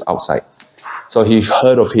 It was outside. So he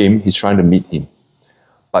heard of him, he's trying to meet him.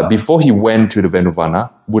 But before he went to the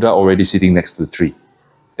Venuvana, Buddha already sitting next to the tree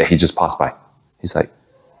that he just passed by. He's like,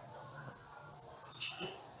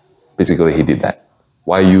 basically he did that.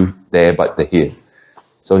 Why are you there but they're here?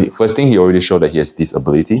 So first thing, he already showed that he has this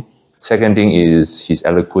ability. Second thing is his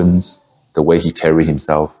eloquence, the way he carried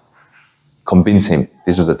himself, convinced him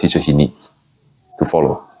this is the teacher he needs to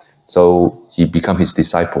follow. So he became his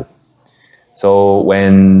disciple. So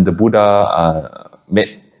when the Buddha met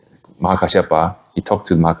Mahaksyapa, he talked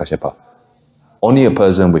to Mahaksyapa. Only a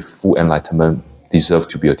person with full enlightenment deserves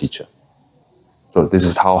to be a teacher. So this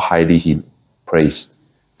is how highly he praised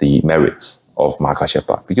the merits of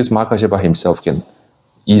Mahaksyapa. Because Mahaksyapa himself can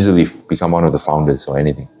easily become one of the founders or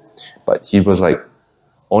anything. But he was like,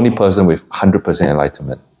 only person with 100%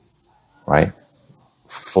 enlightenment, right?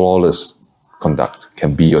 Flawless conduct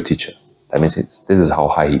can be your teacher. That means this is how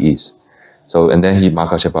high he is. So, and then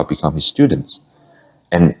Mahaksyapa become his students.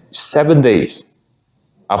 And 7 days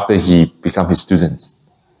after he became his students,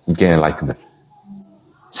 he gained enlightenment.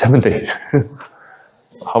 7 days.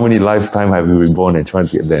 How many lifetimes have you been born and trying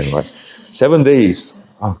to get there, right? 7 days.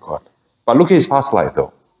 Oh, God. But look at his past life,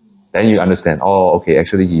 though. Then you understand, oh, okay,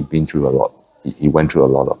 actually he's been through a lot. He went through a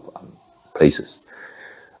lot of places.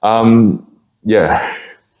 Yeah.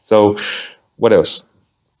 So, what else?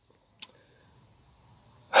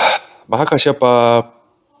 Mahaksyapa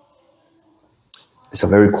is a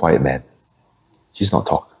very quiet man. He's not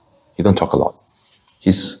talk. He don't talk a lot.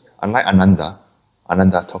 Unlike Ananda,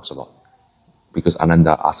 Ananda talks a lot. Because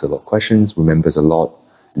Ananda asks a lot of questions, remembers a lot,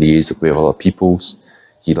 liaises with a lot of peoples.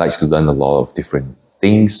 He likes to learn a lot of different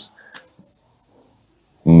things.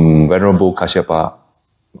 Venerable Kashyapa,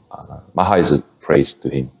 Maha is a praise to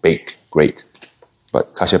him, big, great.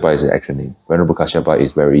 But Kashyapa is an actual name. Venerable Kashyapa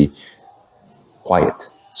is very quiet,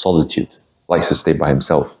 solitude, likes to stay by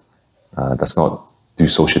himself, does not do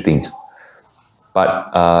social things.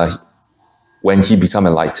 But when he became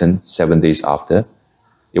enlightened 7 days after,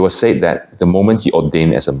 it was said that the moment he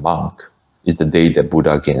ordained as a monk is the day that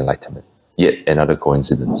Buddha gained enlightenment. Yet another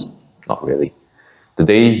coincidence. Not really. The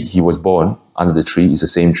day he was born under the tree is the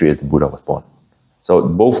same tree as the Buddha was born. So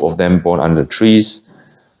both of them born under the trees.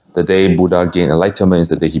 The day Buddha gained enlightenment is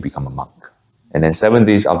the day he became a monk. And then 7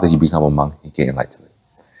 days after he became a monk, he gained enlightenment.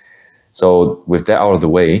 So with that out of the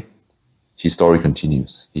way, his story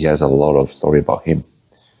continues. He has a lot of story about him.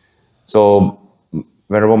 So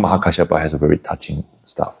Venerable Mahaksyapa has a very touching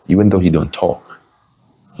stuff. Even though he don't talk,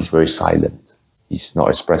 he's very silent. He's not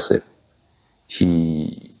expressive.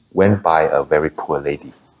 He went by a very poor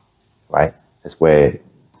lady, right? That's where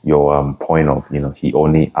your point of, he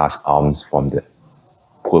only asked alms from the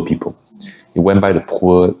poor people. He went by the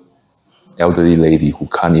poor elderly lady who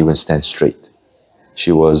can't even stand straight.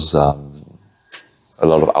 She was a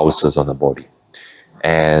lot of ulcers on her body.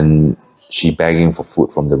 And she begging for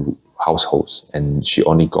food from the households. And she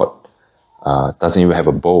only got, doesn't even have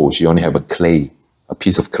a bowl. She only have a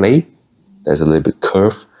piece of clay that's a little bit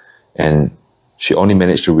curved. And she only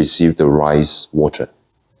managed to receive the rice water,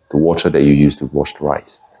 the water that you use to wash the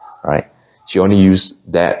rice, right? She only used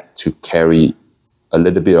that to carry a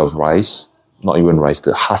little bit of rice, not even rice,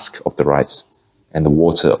 the husk of the rice and the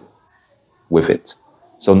water with it.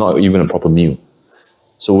 So not even a proper meal.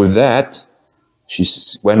 So with that, she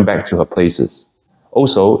went back to her places.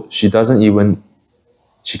 Also, she can't even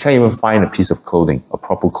find a piece of clothing, a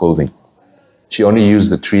proper clothing. She only used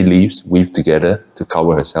the 3 leaves weaved together to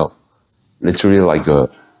cover herself. Literally like a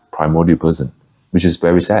primordial person, which is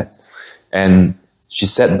very sad. And she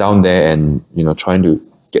sat down there and, trying to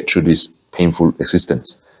get through this painful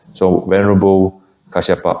existence. So Venerable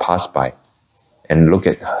Kashyapa passed by and looked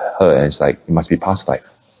at her and it's like, it must be past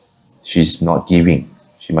life. She's not giving.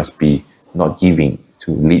 She must be not giving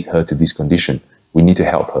to lead her to this condition. We need to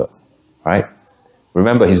help her, right?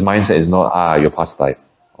 Remember, his mindset is not, your past life.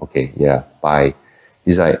 Okay, yeah, bye.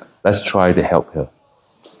 He's like, let's try to help her.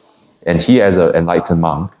 And he, as an enlightened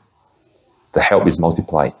monk, the help is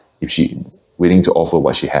multiplied if she willing to offer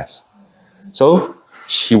what she has. So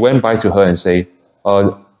he went by to her and say,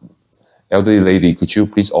 elderly lady, could you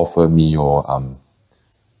please offer me your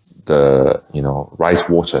rice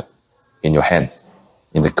water in your hand,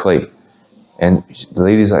 in the clay? And the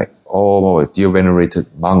lady's like, oh, dear venerated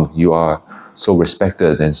monk, you are so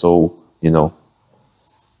respected and so,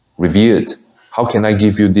 revered. How can I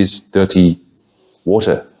give you this dirty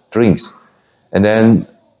water, drinks? And then,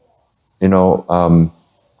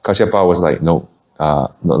 Kashyapa was like, no.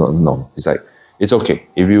 He's like, it's okay.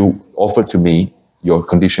 If you offer to me, your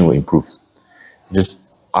condition will improve. He's just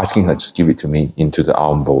asking her, just give it to me into the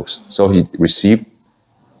alms bowls. So he received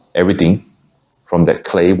everything from that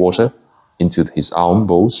clay water into his alms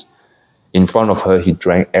bowls. In front of her, he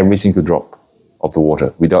drank every single drop of the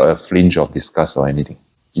water without a flinch of disgust or anything.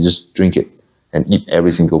 He just drink it and eat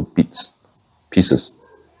every single pieces.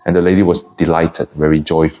 And the lady was delighted, very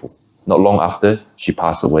joyful. Not long after, she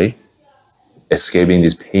passed away, escaping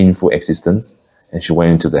this painful existence, and she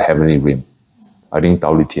went into the heavenly realm. I think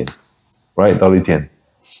Dao Li Tian. Right, Dao Li Tian?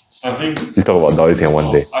 I think... Just talk about Dao Li Tian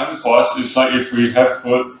one day. I think for us, it's like if we have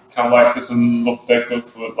food, kind of like doesn't look that good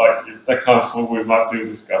food, like if that kind of food we might feel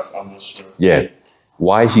disgust, I'm not sure. Yeah.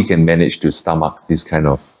 Why he can manage to stomach this kind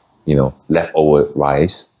of, leftover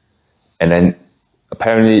rice. And then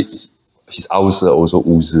apparently his ulcer also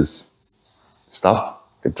oozes stuff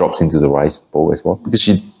that drops into the rice bowl as well. Because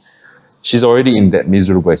she's already in that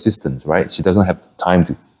miserable existence, right? She doesn't have time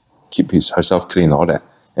to keep herself clean and all that.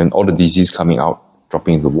 And all the disease coming out,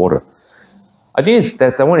 dropping into the water. I think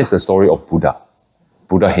that one is the story of Buddha.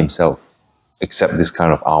 Buddha himself accept this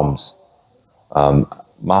kind of alms.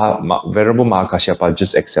 Venerable Mahaksyapa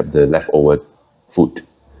just accept the leftover food.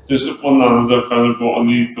 Just one another venerable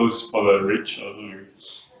only goes for the rich or something.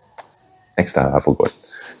 Next time, I forgot.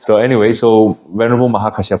 So anyway, Venerable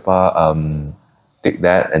Mahaksyapa take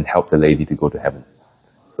that and help the lady to go to heaven.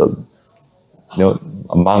 So,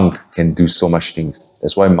 a monk can do so much things.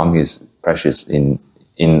 That's why monk is precious in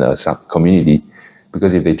a community,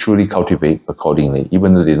 because if they truly cultivate accordingly,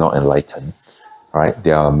 even though they're not enlightened, right,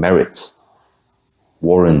 their merits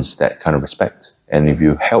warrants that kind of respect. And if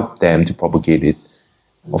you help them to propagate it,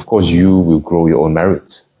 of course you will grow your own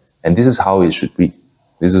merits. And this is how it should be.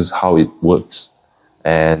 This is how it works.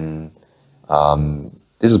 And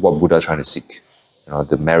this is what Buddha is trying to seek.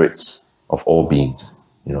 The merits of all beings,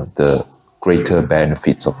 the greater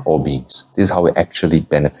benefits of all beings. This is how we actually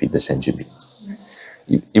benefit the sentient beings.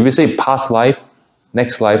 If we say past life,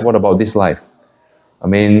 next life, what about this life? I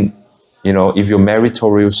mean, if your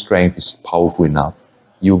meritorial strength is powerful enough,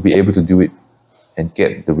 you'll be able to do it and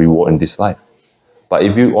get the reward in this life. But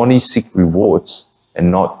if you only seek rewards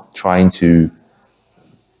and not trying to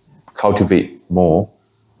cultivate more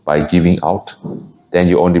by giving out, then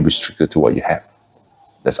you're only restricted to what you have.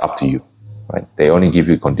 That's up to you, right? They only give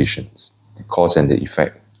you conditions. The cause and the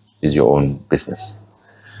effect is your own business.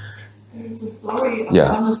 There's a story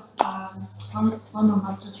of one of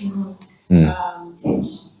Master Chingun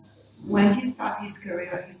teach. When he started his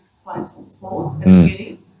career, he's quite poor at the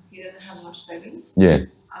beginning. He didn't have much savings. Yeah.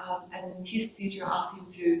 And his teacher asked him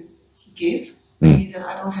to give. And he said,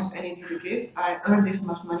 I don't have anything to give. I earn this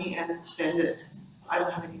much money and I spend it. I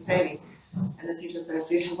don't have any saving. And the teacher said,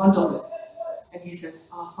 do you have $1? And he said,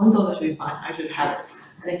 $1 should be fine. I should have it.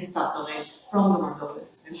 And then he started donating from the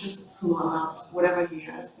 $1 and just a small amount, whatever he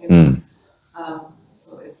has.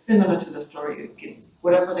 So it's similar to the story you give.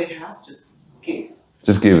 Whatever they have, just give.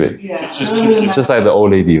 Just give it. Yeah. Just like the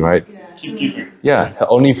old lady, right? Yeah. Keep giving. Yeah, her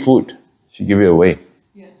only food, she give it away.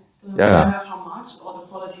 Yeah. No matter how much or the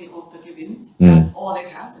quality of the giving, that's all they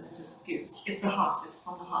have, and they just give. It's the heart. It's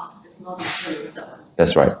from the heart. It's not material itself.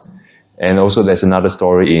 That's right. And also there's another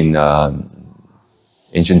story in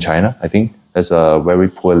ancient China, I think. There's a very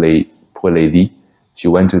poor lady. She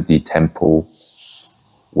went to the temple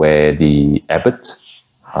where the abbot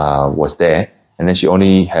was there, and then she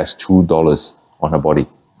only has $2 on her body,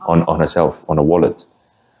 on herself, on her wallet.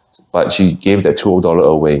 But she gave that $2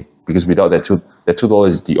 away, because without that $2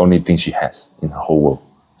 is the only thing she has in her whole world.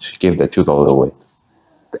 She gave that $2 away.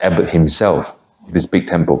 The abbot himself, this big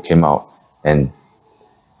temple, came out and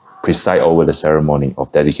presided over the ceremony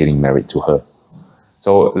of dedicating merit to her.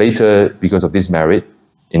 So later, because of this merit,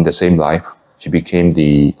 in the same life, she became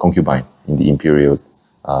the concubine in the imperial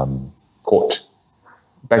court.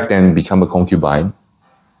 Back then, become a concubine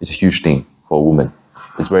is a huge thing for a woman.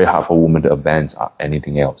 It's very hard for a woman to advance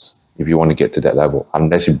anything else if you want to get to that level,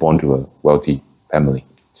 unless you're born to a wealthy family.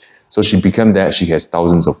 So she became that. She has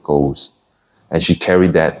thousands of golds, and she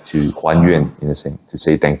carried that to Huan Yuan, in a sense, to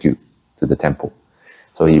say thank you to the temple.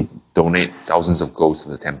 So he donated thousands of golds to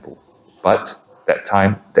the temple. But that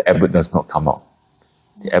time, the abbot does not come out.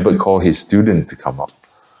 The abbot called his students to come out,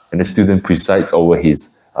 and the student presides over his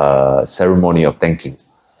ceremony of thanking.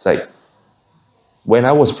 It's like, when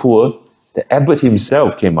I was poor, the abbot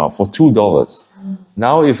himself came out for $2.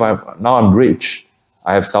 Now I'm rich,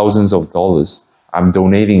 I have thousands of dollars, I'm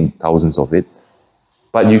donating thousands of it.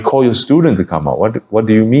 But you call your student to come out. What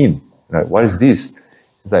do you mean? Right? What is this?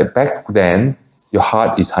 It's like, back then, your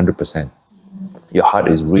heart is 100%. Your heart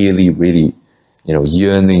is really, really,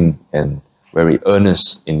 yearning and very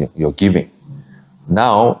earnest in your giving.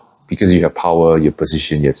 Now, because you have power, your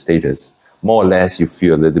position, you have status, more or less you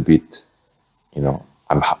feel a little bit,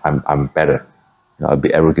 I'm better, a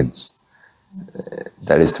bit arrogance.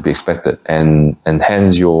 That is to be expected, and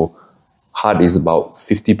hence your heart is about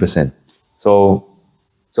 50%. So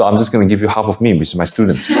I'm just going to give you half of me, which is my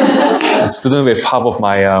students. A student with half of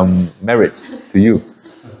my merits to you.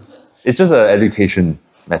 It's just an education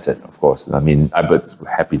method, of course. I mean, Albert's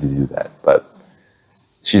happy to do that, but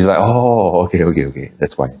she's like, oh, okay,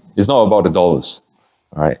 that's fine. It's not about the dollars,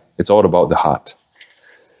 all right? It's all about the heart.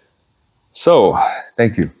 So,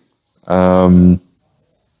 thank you. And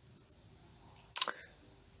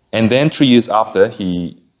then 3 years after,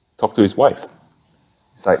 he talked to his wife.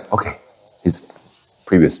 It's like, okay, his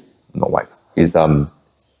previous, not wife, his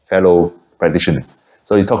fellow practitioners.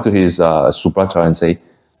 So he talked to his Subrata and say,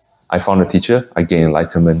 I found a teacher, I gained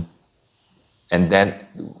enlightenment. And then,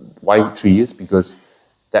 why 3 years? Because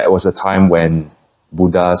that was a time when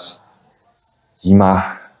Buddha's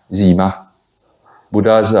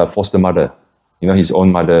Buddha's foster mother, his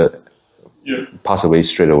own mother passed away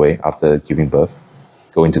straight away after giving birth,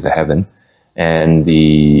 going to the heaven. And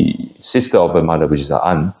the sister of her mother, which is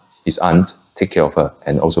his aunt, take care of her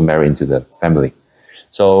and also marry into the family.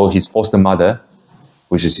 So his foster mother,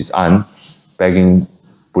 which is his aunt, begging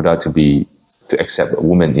Buddha to accept a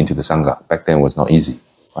woman into the Sangha. Back then it was not easy,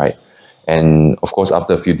 right? And of course,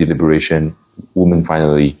 after a few deliberation, woman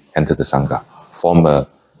finally entered the Sangha, form a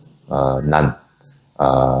nun.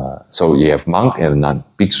 So you have monk and nun,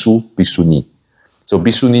 bhiksu, bhikshuni. So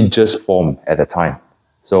bhikshuni just formed at the time.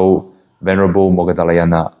 So Venerable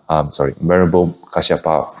Mahaksyapa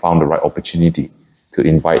found the right opportunity to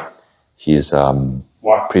invite his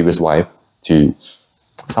previous wife to,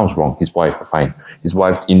 sounds wrong, his wife, fine, his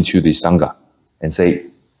wife into the Sangha and say,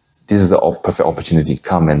 this is the perfect opportunity,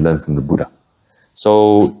 come and learn from the Buddha.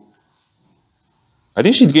 So I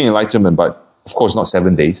think she'd gain enlightenment, but of course not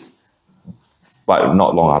 7 days, but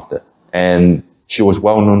not long after. And she was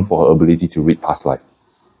well known for her ability to read past life.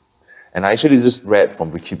 And I actually just read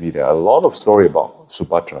from Wikipedia a lot of story about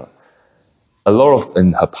Subhatra. A lot of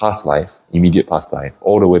in her past life, immediate past life,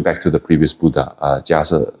 all the way back to the previous Buddha,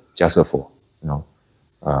 Jasapho,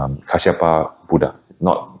 Kashyapa Buddha,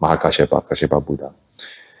 not Mahaksyapa, Kashyapa Buddha.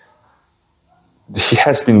 He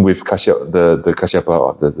has been with the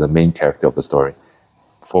Kashyapa, the main character of the story,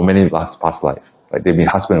 for many past life. Like they've been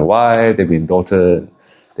husband and wife, they've been daughter,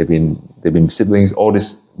 they've been siblings, all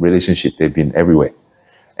this relationship, they've been everywhere.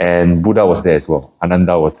 And Buddha was there as well.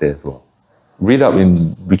 Ananda was there as well. Read up in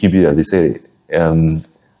Wikipedia, they say.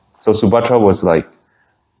 So Subhatra was like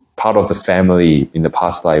part of the family in the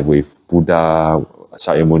past life with Buddha,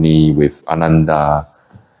 Shakyamuni, with Ananda.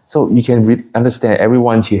 So you can understand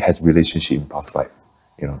everyone here has relationship in past life.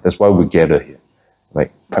 That's why we gather here.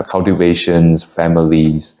 Like cultivations,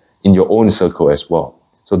 families, in your own circle as well.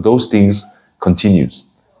 So those things continues,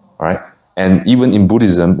 all right? And even in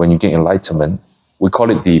Buddhism, when you get enlightenment, we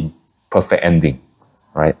call it the perfect ending,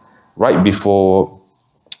 right? Right before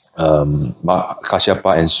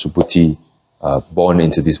Mahaksyapa and Subhuti born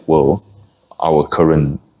into this world, our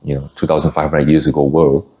current, 2,500 years ago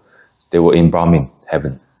world, they were in Brahmin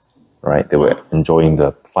heaven, right? They were enjoying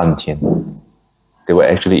the Fan Tian. They were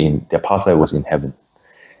actually their past life was in heaven.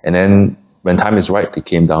 And then when time is right, they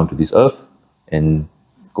came down to this earth and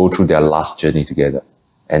go through their last journey together.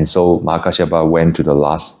 And so Mahaksyapa went to the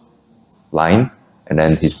last line, and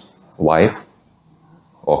then his wife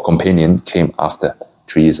or companion came after,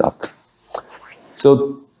 3 years after.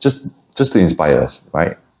 So just to inspire us,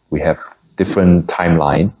 right? We have different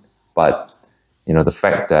timeline, but the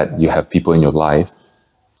fact that you have people in your life,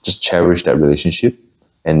 just cherish that relationship,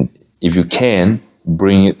 and if you can,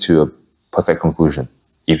 bring it to a perfect conclusion.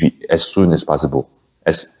 As soon as possible,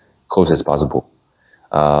 as close as possible.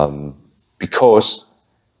 Because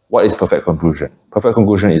what is perfect conclusion? Perfect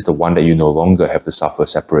conclusion is the one that you no longer have to suffer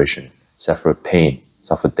separation, suffer pain,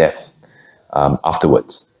 suffer death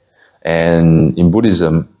afterwards. And in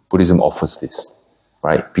Buddhism offers this,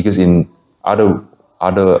 right? Because in other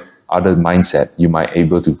mindset, you might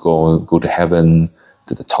able to go to heaven,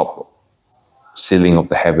 to the top ceiling of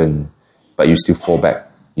the heaven, but you still fall back,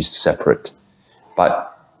 you still separate. But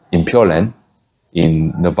in Pure Land,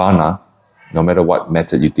 in Nirvana, no matter what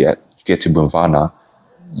method you get to Nirvana,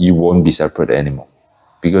 you won't be separate anymore.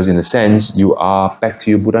 Because in a sense, you are back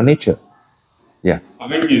to your Buddha nature. Yeah. I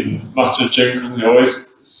think in Master Jenkins, he always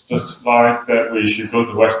specified that we should go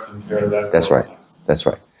to Western Pure Land. That's right. That's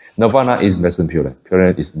right. Nirvana is Western Pure Land. Pure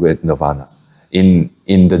Land is with Nirvana. In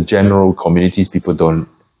the general communities, people don't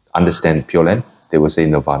understand Pure Land. They will say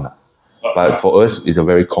Nirvana. But for us, it's a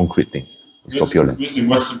very concrete thing. It's called Pure Land. In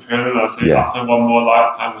Western Pure Land, I say after one more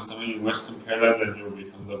lifetime or something in Western Pure Land, then you'll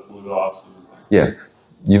become the Buddha or something. Yeah.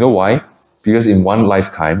 You know why? Because in one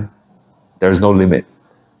lifetime, there is no limit.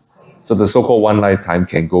 So the so-called one lifetime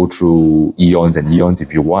can go through eons and eons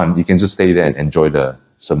if you want. You can just stay there and enjoy the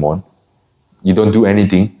sermon. You don't do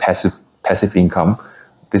anything, passive income.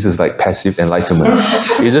 This is like passive enlightenment.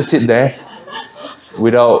 You just sit there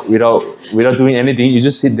without doing anything. You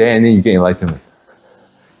just sit there and then you get enlightenment.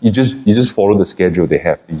 You just follow the schedule they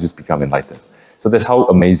have. You just become enlightened. So that's how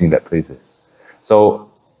amazing that place is. So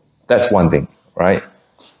that's one thing, right?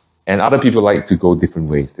 And other people like to go different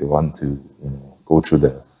ways. They want to go through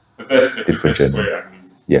the different journey.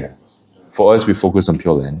 Yeah. For us, we focus on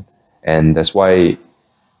Pure Land. And that's why,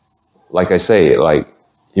 like I say,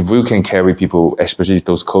 if we can carry people, especially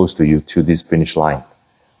those close to you, to this finish line,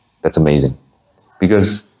 that's amazing.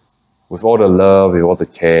 Because with all the love, with all the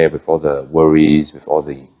care, with all the worries, with all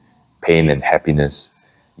the pain and happiness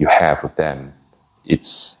you have with them,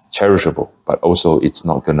 it's cherishable, but also it's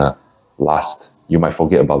not gonna last. You might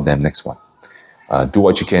forget about them next one. Do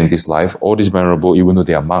what you can in this life. All these Venerable, even though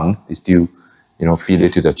they are monk, they still, filial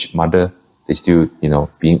to their mother. They still,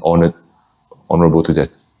 being honorable to their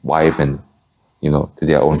wife and, to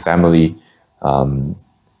their own family.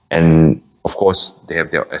 And of course, they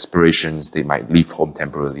have their aspirations. They might leave home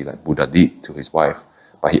temporarily, like Buddha did to his wife.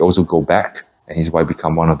 But he also go back, and his wife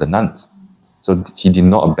become one of the nuns. So he did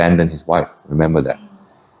not abandon his wife. Remember that.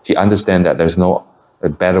 He understands that there's no a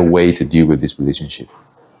better way to deal with this relationship,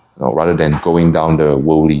 rather than going down the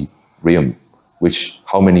worldly realm. Which,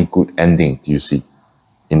 how many good endings do you see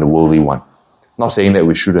in the worldly one? Not saying that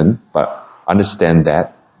we shouldn't, but understand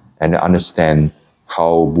that, and understand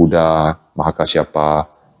how Buddha, Mahaksyapa,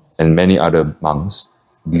 and many other monks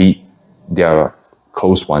lead their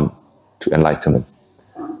close one to enlightenment.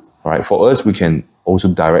 All right, for us, we can also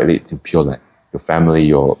direct it to Pure Land. Your family,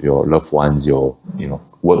 your loved ones, your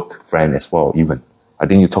work friend as well. Even I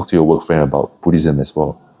think you talk to your work friend about Buddhism as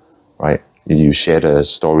well, right? You share the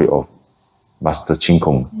story of Master Ching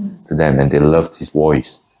Kong to them, and they loved his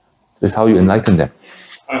voice. So that's how you enlighten them.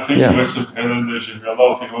 I think in Western Thailand there should be a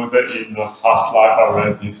lot of people that in the past life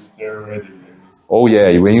already still ready. Oh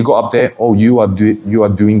yeah, when you go up there, oh you are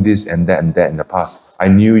doing this and that in the past. I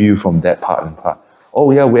knew you from that part and part.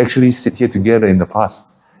 Oh yeah, we actually sit here together in the past.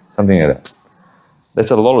 Something like that.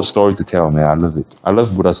 That's a lot of story to tell, man. I love it. I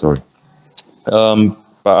love Buddha's story. But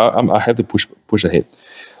I have to push ahead.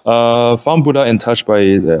 Found Buddha and touched by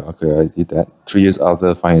okay, I did that. 3 years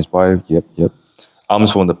after finding his wife. Yep.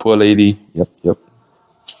 Alms from the poor lady. Yep.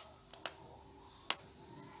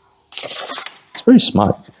 It's very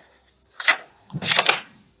smart.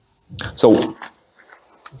 So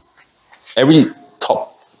every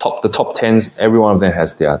the top 10s, every one of them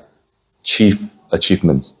has their chief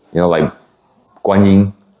achievements. Like Guan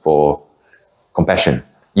Yin for compassion.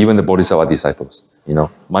 Even the Bodhisattva disciples.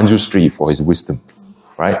 Manjushri for his wisdom,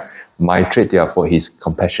 right? Maitreya for his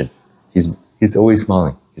compassion. He's always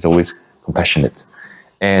smiling. He's always compassionate.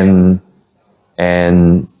 And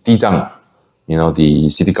Tijang, the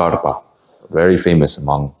Siddhikarpa, very famous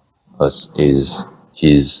among us, is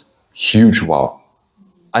his huge vow.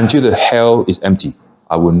 Until the hell is empty,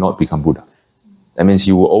 I will not become Buddha. That means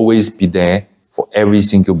he will always be there for every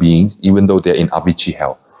single being, even though they're in Avicii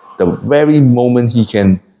hell. The very moment he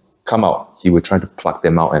can come out, he will try to pluck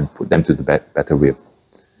them out and put them to the better real.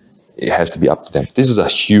 It has to be up to them. This is a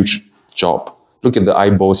huge job. Look at the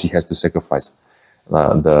eyeballs he has to sacrifice.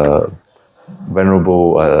 The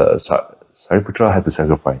Venerable Sariputra had to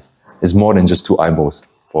sacrifice. It's more than just 2 eyeballs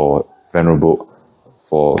for Venerable,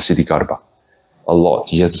 for Siddhikarpa. A lot.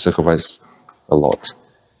 He has to sacrifice a lot.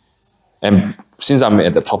 And since I'm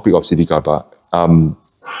at the topic of Siddhikarpa,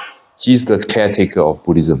 he's the caretaker of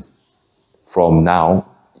Buddhism from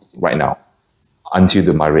right now, until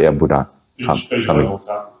the Maitreya Buddha coming.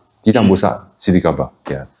 Dijang Buddha, Siddhikarpa,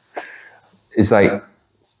 yeah. It's like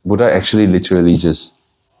Buddha actually literally just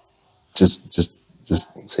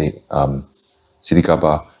say,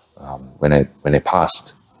 Siddhikarpa, when I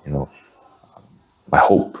passed, my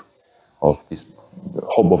hope of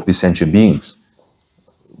these sentient beings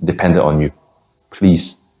depended on you.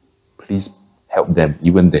 Please help them,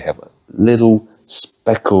 even they have a little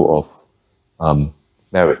speckle of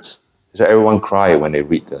merits. So everyone cried when they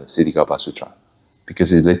read the Siddhikarpa Sutra,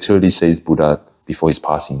 because it literally says Buddha before his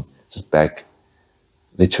passing, just back,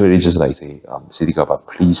 literally just like say, Siddhikarpa,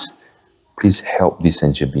 please help these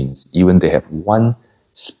sentient beings, even they have one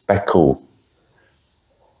speckle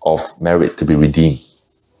of merit to be redeemed.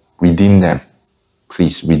 Redeem them.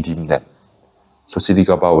 Please redeem them. So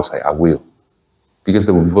Siddhikarpa was like, I will. Because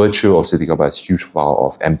the virtue of Siddhikarpa is huge vow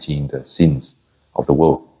of emptying the sins of the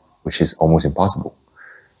world, which is almost impossible.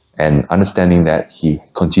 And understanding that, he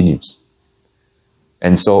continues.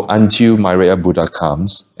 And so until Maitreya Buddha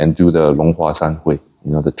comes and do the Longhua San Hui,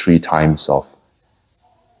 the 3 times of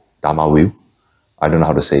Dharma wheel. I don't know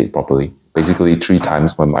how to say it properly. Basically 3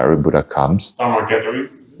 times when Maitreya Buddha comes. Dharma gathering.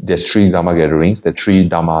 There's 3 Dharma gatherings, the 3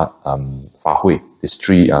 Dharma Fa Hui, there's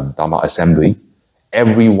 3 Dharma assembly.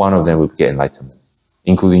 Every one of them will get enlightenment,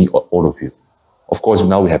 including all of you. Of course,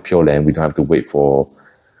 now we have Pure Land. We don't have to wait for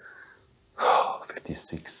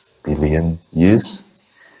 56 billion years.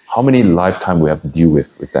 How many lifetime we have to deal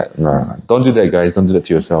with that? No. Don't do that, guys. Don't do that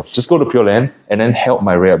to yourself. Just go to Pure Land and then help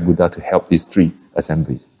Maitreya Buddha to help these 3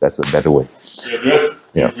 assemblies. That's a better way. Yeah, because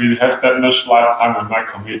if we have that much lifetime, we might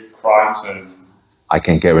commit crimes and... I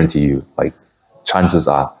can guarantee you, like, chances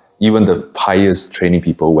are, even the pious training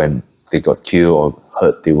people, when they got killed or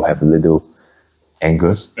hurt, they will have little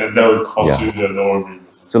angers. Then that will cost you the lower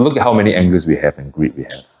greediness. So look at how many angers we have and greed we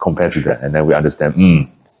have compared to that. And then we understand,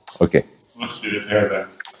 okay. Must be the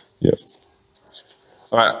paradise. Yeah.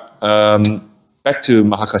 All right. Back to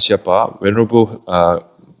Mahaksyapa. Venerable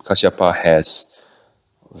Kashyapa has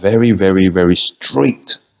very, very, very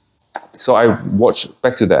strict. So I watched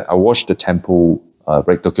the temple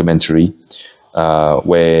documentary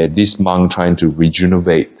where this monk trying to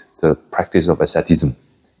rejuvenate the practice of asceticism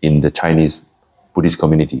in the Chinese Buddhist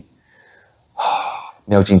community.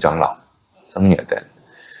 Something like that.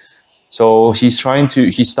 So he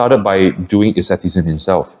started by doing asceticism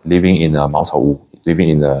himself, living in a living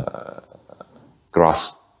in a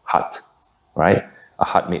grass hut, right? A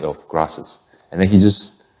hut made of grasses. And then he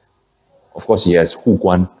just, of course he has Hu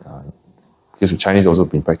Guan, because the Chinese also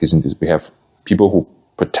been practicing this. We have people who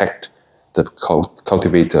protect the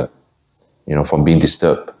cultivator, from being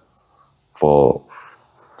disturbed for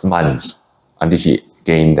months until he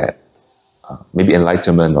gained that maybe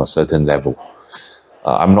enlightenment or certain level.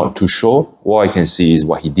 I'm not too sure. All I can see is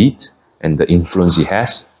what he did and the influence he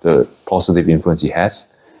has, the positive influence he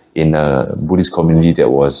has in a Buddhist community that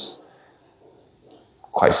was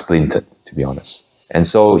quite splintered, to be honest. And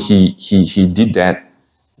so he did that,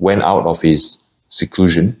 went out of his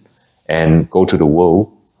seclusion and go to the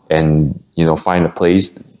world and, find a place,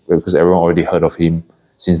 because everyone already heard of him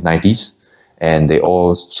since 90s, and they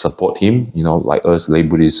all support him, like us lay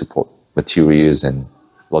Buddhists support materials and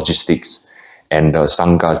logistics, and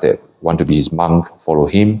sanghas that want to be his monk follow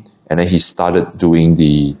him. And then he started doing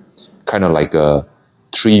the kind of like a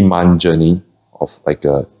 3-month journey of like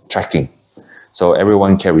a trekking. So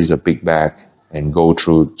everyone carries a big bag and go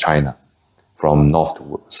through China from north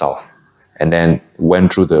to south. And then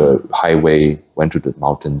went through the highway, went through the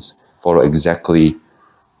mountains, follow exactly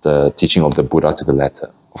the teaching of the Buddha to the letter.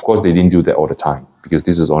 Of course, they didn't do that all the time, because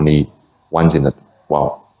this is only once in a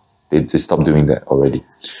while. They stopped doing that already.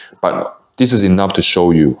 But this is enough to show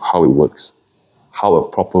you how it works, how a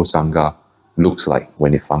proper Sangha looks like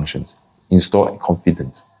when it functions. Install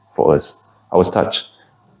confidence for us. I was touched.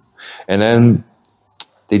 And then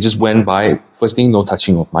they just went by. First thing, no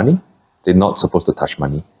touching of money. They're not supposed to touch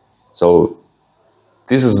money. So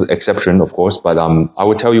this is an exception, of course, but I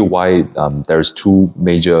will tell you why there's 2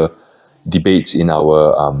 major debates in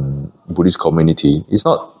our Buddhist community. It's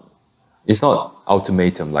not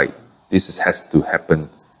ultimatum like this has to happen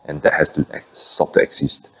and that has to stop to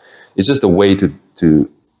exist. It's just a way to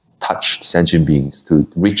touch sentient beings, to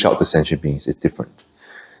reach out to sentient beings is different.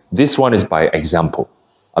 This one is by example.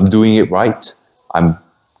 I'm doing it right. I'm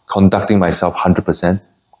conducting myself 100%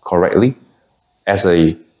 correctly as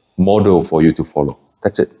a model for you to follow.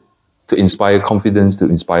 That's it. To inspire confidence, to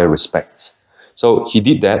inspire respect. So he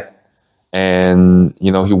did that, and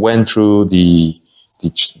he went through the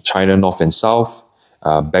China north and south,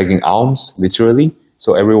 begging alms, literally.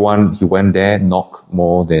 So everyone, he went there, knocked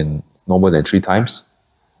no more than 3 times.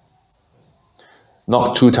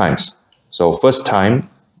 Knocked 2 times. So first time,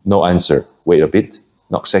 no answer. Wait a bit.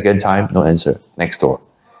 Knock second time, no answer. Next door.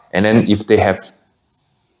 And then if they have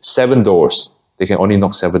 7 doors, they can only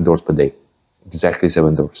knock 7 doors per day. Exactly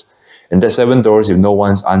 7 doors. And that 7 doors, if no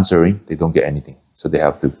one's answering, they don't get anything. So they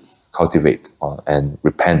have to cultivate and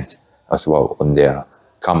repent as well on their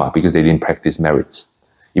karma, because they didn't practice merits.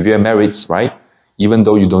 If you have merits, right, even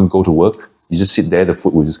though you don't go to work, you just sit there, the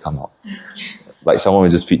food will just come out. Like someone will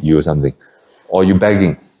just feed you or something. Or you're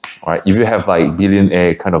begging, right? If you have like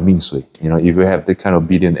billionaire kind of ming sui, if you have the kind of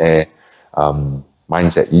billionaire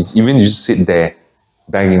mindset, you just sit there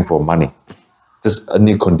begging for money. Just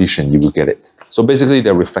any condition, you will get it. So basically,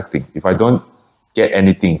 they're reflecting. If I don't get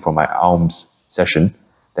anything from my alms session,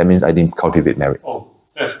 that means I didn't cultivate merit. Oh,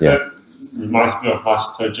 yes, that reminds me of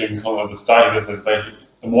Master Jing Kong of the start.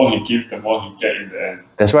 The more he gives, the more he gets in the end.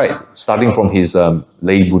 That's right. Starting from his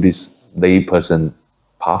lay Buddhist, lay person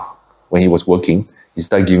path, when he was working, he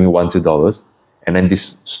started giving $1, $2, and then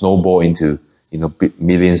this snowballed into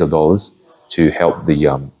millions of dollars to help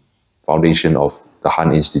the foundation of the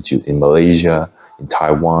Han Institute in Malaysia, in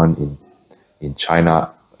Taiwan, in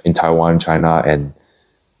China, in Taiwan, China, and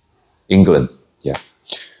England. Yeah.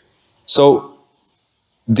 So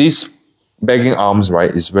this begging alms,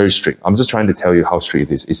 right, is very strict. I'm just trying to tell you how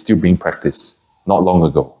strict it is. It's still being practiced, not long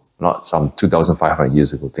ago, not some 2,500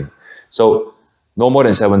 years ago thing. So no more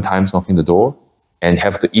than 7 times knocking the door, and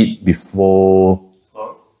have to eat before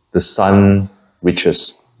the sun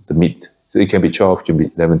reaches the meat. So it can be 12, it can be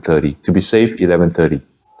 11:30. To be safe, 11:30.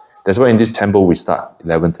 That's why in this temple we start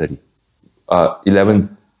 11:30.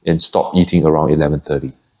 11 and stop eating around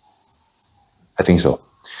 11:30. I think so.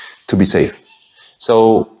 To be safe.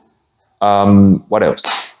 So what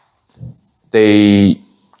else? They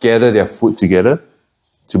gather their food together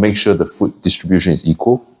to make sure the food distribution is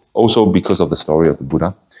equal. Also because of the story of the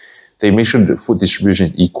Buddha. They make sure the food distribution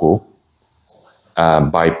is equal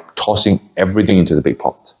by tossing everything into the big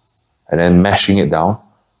pot and then mashing it down,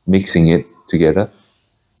 mixing it together,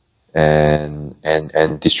 and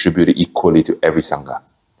distribute it equally to every sangha.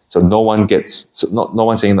 So no one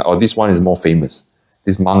saying that, oh, this one is more famous.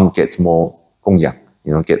 This monk gets more gongyang,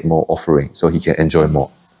 get more offering, so he can enjoy more.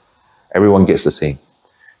 Everyone gets the same.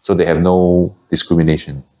 So they have no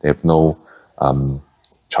discrimination. They have no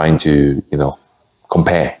trying to,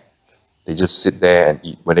 compare. They just sit there and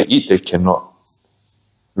eat. When they eat, they cannot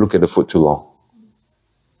look at the food too long.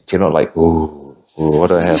 Cannot like, oh, what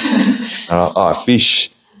do I have?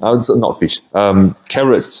 Fish. Not fish.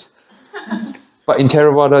 Carrots. But in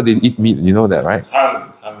Theravada, they eat meat. You know that, right?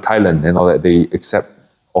 Thailand. And all that. They accept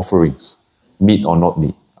offerings, meat or not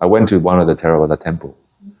meat. I went to one of the Theravada temple.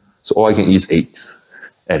 So all I can eat is eggs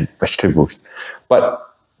and vegetables.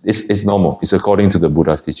 But it's normal. It's according to the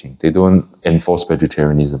Buddha's teaching. They don't enforce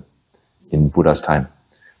vegetarianism in Buddha's time.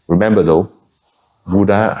 Remember though,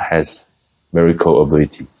 Buddha has miracle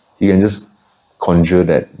ability. He can just conjure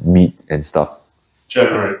that meat and stuff.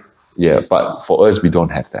 Generate. Yeah, but for us, we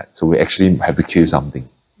don't have that. So we actually have to kill something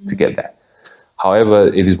to get that. However,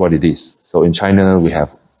 it is what it is. So in China, we have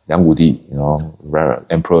Liang Wudi,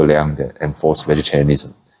 Emperor Liang, that enforced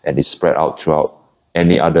vegetarianism. And it spread out throughout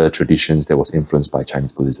any other traditions that was influenced by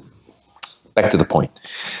Chinese Buddhism. Back to the point.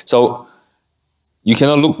 So you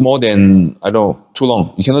cannot look more than, too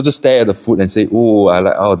long. You cannot just stare at the food and say,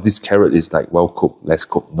 this carrot is like well cooked, let's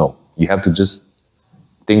cook. No, you have to just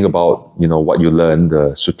think about, what you learn,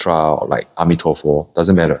 the sutra or like Amitabha,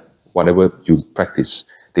 doesn't matter. Whatever you practice,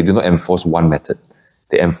 they do not enforce one method.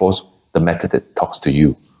 They enforce the method that talks to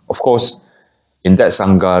you. Of course, in that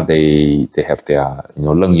Sangha, they have their,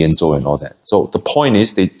 Leng Yanzhou and all that. So the point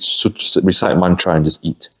is they recite mantra and just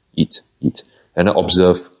eat. And then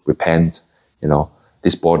observe, repent,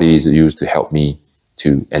 this body is used to help me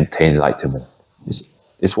to attain enlightenment.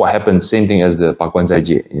 It's what happens, same thing as the Baguan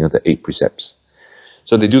Zaijie, the 8 precepts.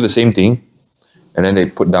 So they do the same thing, and then they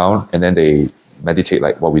put down, and then they meditate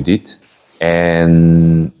like what we did.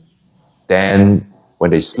 And then when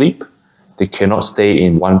they sleep, they cannot stay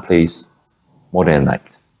in one place more than a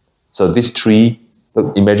night. So this tree,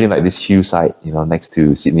 look, imagine like this hillside, next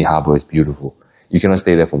to Sydney Harbour is beautiful. You cannot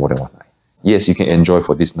stay there for more than one night. Yes, you can enjoy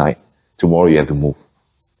for this night. Tomorrow you have to move.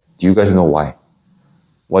 Do you guys know why?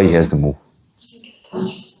 Why he has to move?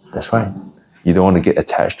 That's right. You don't want to get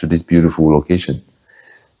attached to this beautiful location.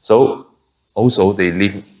 So also they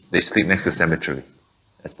sleep next to a cemetery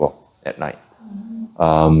as well at night.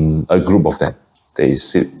 A group of them, they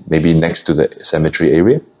sit maybe next to the cemetery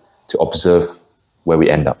area to observe where we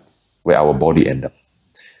end up, where our body end up.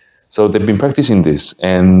 So they've been practicing this,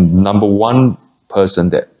 and number one person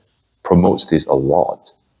that promotes this a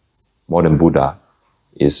lot, more than Buddha,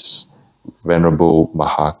 is Venerable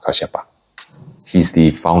Mahaksyapa. He's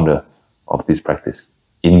the founder of this practice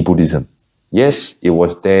in Buddhism. Yes, it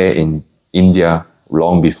was there in India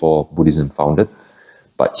long before Buddhism founded,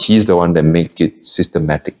 but he's the one that made it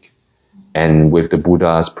systematic. And with the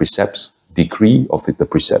Buddha's precepts, decree of it, the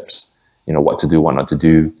precepts, what to do, what not to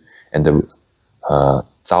do, and the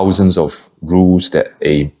thousands of rules that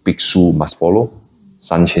a bhikshu must follow.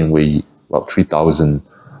 Sanqian Wei, about 3,000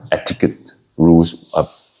 etiquette rules a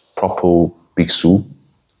proper bhikshu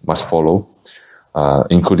must follow,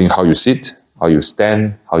 including how you sit, how you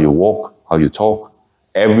stand, how you walk, how you talk.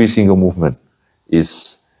 Every single movement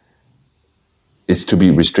is to be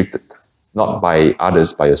restricted, not by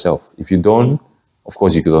others, by yourself. If you don't, of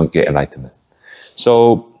course you don't get enlightenment.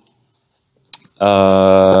 So,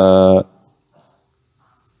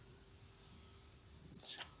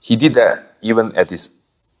 he did that even at his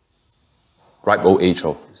ripe old age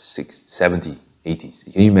of 70,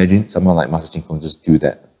 80s. Can you imagine someone like Master Chin Kung just do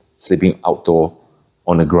that, sleeping outdoor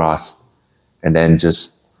on the grass, and then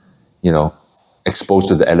just, exposed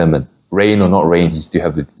to the element. Rain or not rain, he still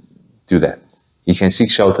have to do that. He can seek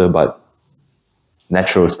shelter, but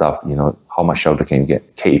natural stuff, how much shelter can you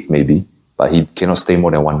get? Cave maybe, but he cannot stay more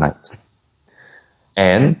than one night.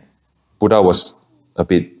 And Buddha was a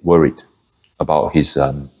bit worried about his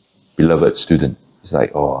beloved student. He's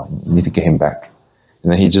like, I need to get him back.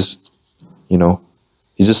 And then he just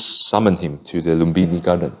summoned him to the Lumbini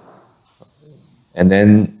garden. And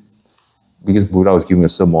then, because Buddha was giving a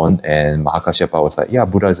sermon, and Mahaksyapa was like,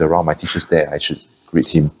 Buddha is around, my teacher's there, I should greet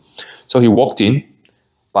him. So he walked in,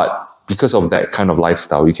 but because of that kind of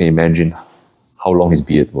lifestyle, you can imagine how long his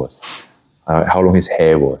beard was, how long his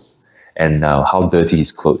hair was, and how dirty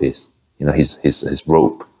his clothes is. His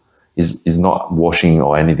robe is not washing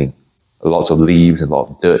or anything. Lots of leaves and a lot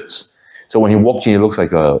of dirt. So when he walked in, he looks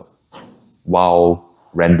like a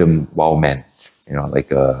random wild man, like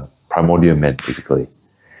a primordial man, basically.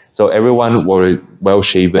 So everyone were well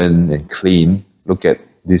shaven and clean. Look at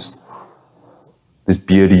this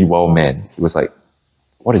beardy wild man. He was like,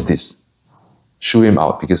 what is this? Shoo him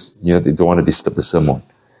out, because they don't want to disturb the sermon.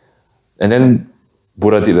 And then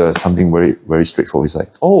Buddha did something very, very straightforward. He's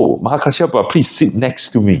like, Mahaksyapa, please sit next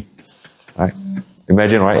to me. Right?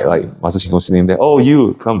 Imagine, right? Like Master Chin Kung sitting there.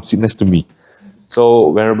 You come sit next to me.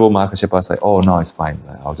 So Venerable Mahaksyapa is like, no, it's fine.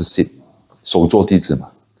 I'll just sit. 手作弟子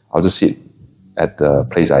嘛. I'll just sit at the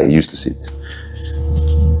place I used to sit.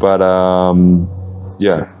 But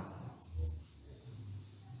yeah.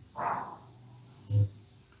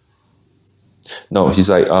 No, he's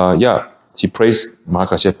like, yeah, he praised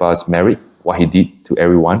Mahaksshapa's merit, what he did to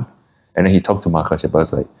everyone. And then he talked to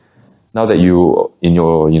Mahaksyapa, like, now that you in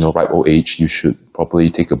your ripe old age, you should probably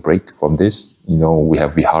take a break from this. We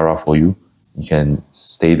have vihara for you. You can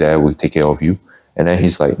stay there, we'll take care of you. And then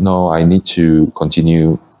he's like, no, I need to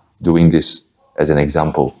continue doing this as an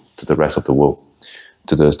example to the rest of the world,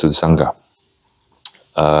 to the Sangha.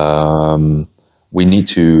 I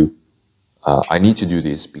need to do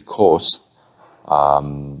this because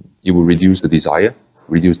it will reduce the desire,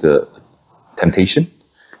 reduce the temptation.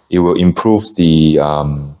 It will improve the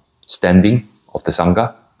standing of the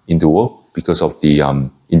Sangha in the world because of the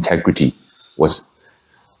integrity.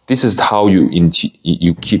 This is how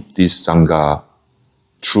you keep this Sangha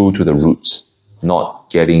true to the roots, not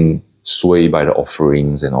getting swayed by the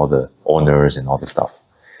offerings and all the honors and all the stuff.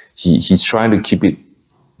 He's trying to keep it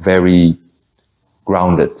very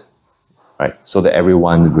grounded, right? So that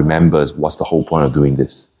everyone remembers what's the whole point of doing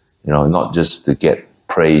this. Not just to get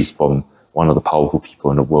praise from one of the powerful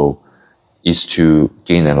people in the world, is to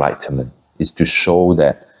gain enlightenment, is to show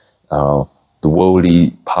that the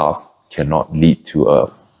worldly path cannot lead to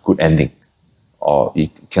a good ending, or it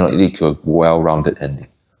cannot lead to a well-rounded ending.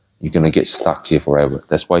 You're going to get stuck here forever.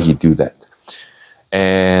 That's why he do that.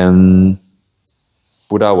 And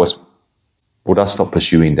Buddha stopped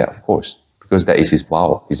pursuing that, of course, because that is his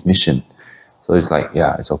vow, his mission. So it's like,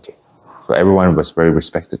 yeah, it's okay. So everyone was very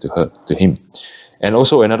respected to him. And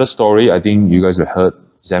also another story, I think you guys have heard,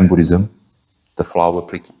 Zen Buddhism, the flower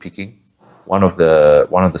picking. One of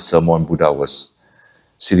the sermon, Buddha was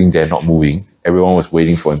sitting there not moving. Everyone was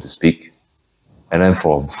waiting for him to speak. And then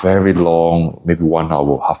for a very long, maybe 1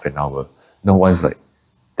 hour, half an hour, no one's like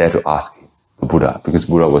there to ask him, the Buddha, because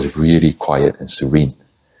Buddha was really quiet and serene.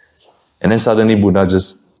 And then suddenly Buddha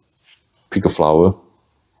just picked a flower.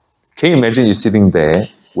 Can you imagine you sitting there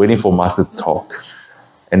waiting for Master to talk?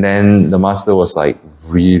 And then the Master was like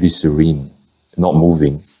really serene, not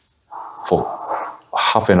moving for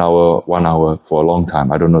half an hour, 1 hour, for a long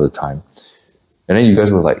time. I don't know the time. And then you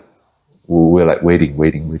guys were like, we were like waiting.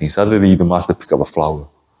 Suddenly the Master picked up a flower.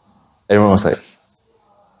 Everyone was like,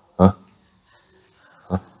 huh?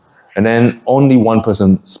 And then only one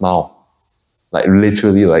person smiled. Like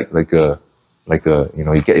literally like a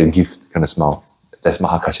you get a gift kind of smile. That's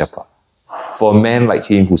Mahaksyapa. For a man like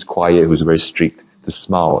him who's quiet, who's very strict, to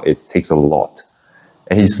smile, it takes a lot.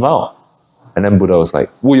 And he smiled. And then Buddha was like,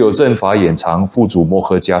 吾有正法眼常，付诸摩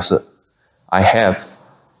诃迦叶. I have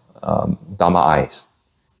Dharma eyes.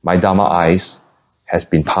 My Dharma eyes has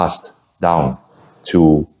been passed down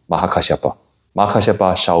to Mahaksyapa.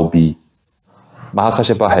 Mahaksyapa shall be.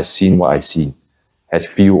 Mahaksyapa has seen what I see, has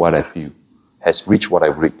feel what I feel, has reached what I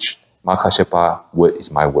reached. Mahaksyapa word is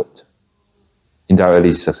my word. Indirectly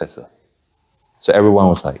his successor. So everyone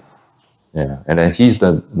was like, yeah. And then he's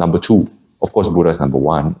the number 2. Of course, Buddha is number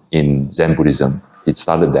 1 in Zen Buddhism. He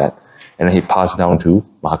started that. And then he passed down to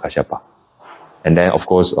Mahaksyapa. And then, of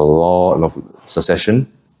course, a lot of succession.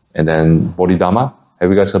 And then Bodhidharma. Have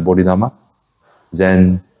you guys heard Bodhidharma?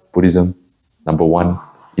 Zen Buddhism, number 1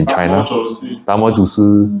 in China. Dharma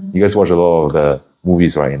Zusi. You guys watch a lot of the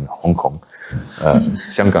movies, right, in Hong Kong.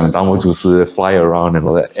 Xianggang Dharma Zusi, fly around and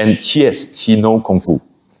all that. And he knows Kung Fu.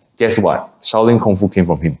 Guess what? Shaolin Kung Fu came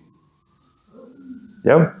from him.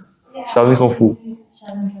 Yeah? Shaolin Kung Fu.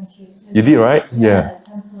 You did, right? Yeah.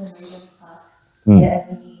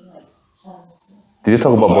 Did they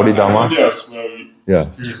talk about Bodhidharma? Yeah.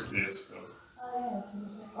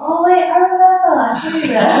 Oh wait, I remember. I told you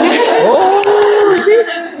that. Oh, see?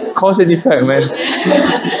 Cause and effect, man.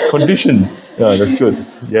 Condition. Yeah, that's good.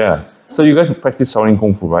 Yeah. So you guys practice Shaolin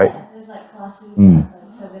Kung Fu, right? Yeah, there's like classes at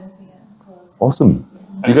 7 p.m. Awesome.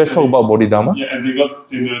 Do you guys talk about Bodhidharma? Yeah, and they got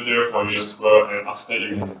dinner there for you as well, and after that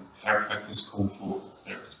you can practice Kung Fu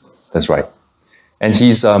there as well. That's right. And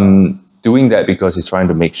he's doing that because he's trying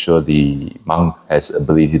to make sure the monk has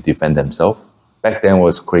ability to defend themselves. Back then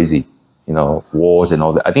was crazy, wars and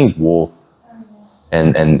all that. I think it's war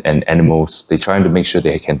and animals. They're trying to make sure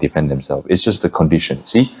they can defend themselves. It's just the condition.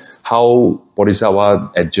 See how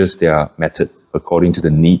Bodhisattva adjusts their method according to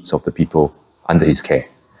the needs of the people under his care.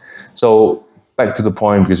 So back to the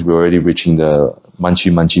point, because we're already reaching the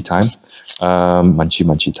Manchi time.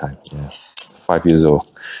 Manchi time, yeah. 5 years old.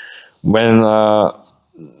 When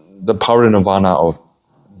the parinirvana of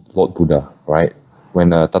Lord Buddha, right?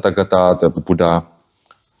 When Tathagata, the Buddha,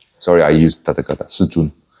 sorry, I used Tathagata,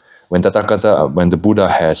 Sijun. When the Buddha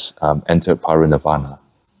has entered parinirvana,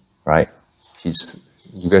 right?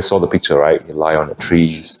 You guys saw the picture, right? He lie on the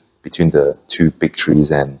trees, between the 2 big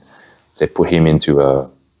trees, and they put him into a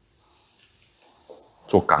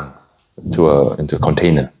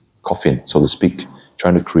container. coffin, so to speak,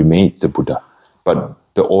 trying to cremate the Buddha. But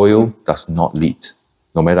the oil does not lead.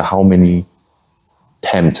 No matter how many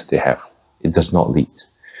attempts they have, it does not lead.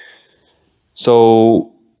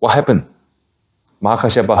 So what happened?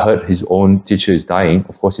 Mahaksyapa heard his own teacher is dying.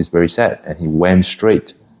 Of course, he's very sad, and he went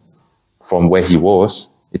straight from where he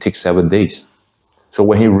was. It takes 7 days. So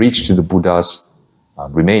when he reached to the Buddha's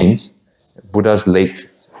remains, Buddha's leg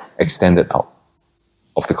extended out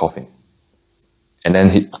of the coffin. And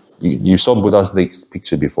then you saw Buddha's legs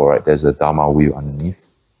picture before, right? There's a Dharma wheel underneath.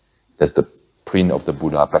 There's the print of the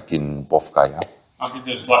Buddha back in Bodh Gaya. I think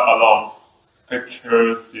there's like a lot of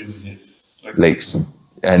pictures in his legs.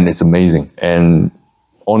 And it's amazing. And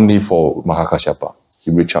only for Mahaksyapa,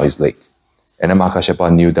 he reached out his leg. And then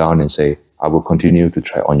Mahaksyapa kneeled down and said, I will continue to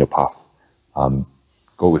tread on your path.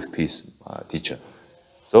 Go with peace, teacher.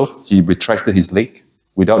 So he retracted his leg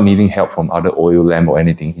without needing help from other oil lamp or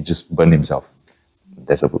anything. He just burned himself.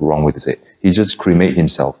 That's a wrong way to say it. He just cremated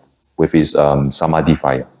himself with his samadhi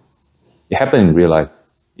fire. It happened in real life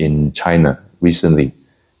in China recently,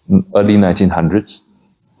 early 1900s.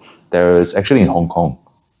 There was actually in Hong Kong,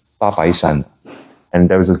 Ba Bai Shan, and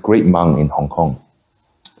there was a great monk in Hong Kong.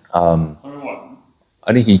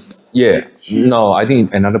 I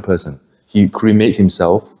think another person. He cremated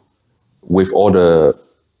himself with all the,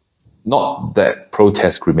 not that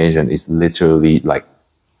protest cremation, it's literally like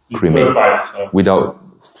cremate without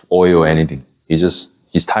oil or anything. His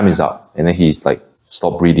time is up, and then he's like,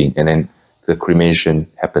 stop breathing, and then the cremation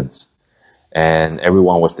happens. And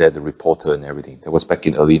everyone was there, the reporter and everything. That was back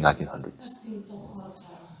in early 1900s.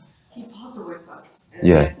 He passed away first.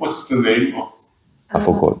 Yeah. What's the name of? I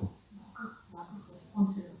forgot.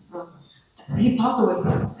 He passed away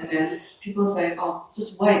first, and then people say, "Oh,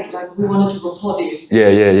 just wait! Like we wanted to report this." Yeah.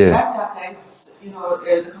 Back that days,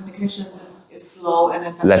 the communications is slow, and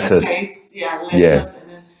then letters. Letters,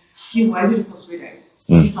 and then he waited for 3 days.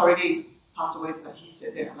 He's already passed away, but he's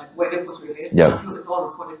there, like waiting for 3 days until it's all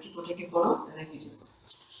reported. People taking photos, and then he just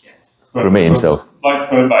cremate himself. Like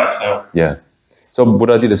burned by itself. Yeah. So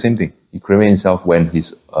Buddha did the same thing. He cremated himself when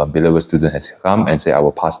his beloved student has come and said, I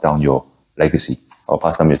will pass down your legacy. I will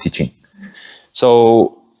pass down your teaching.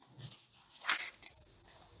 So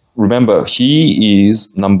remember, he is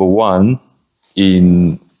number one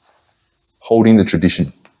in holding the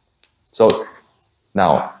tradition. So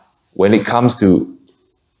now, when it comes to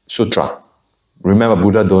sutra, remember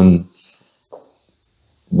Buddha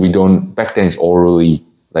back then it's orally,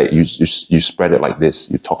 like you spread it like this,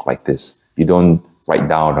 you talk like this. You don't write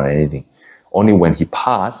down or anything. Only when he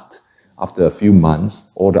passed, after a few months,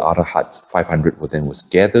 all the arahats, 500 of them was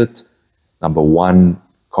gathered. Number one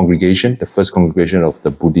congregation, the first congregation of the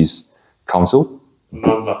Buddhist council.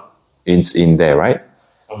 Ananda. It's in there, right?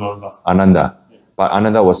 Ananda. Yeah. But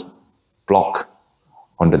Ananda was blocked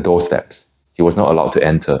on the doorsteps. He was not allowed to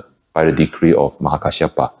enter by the decree of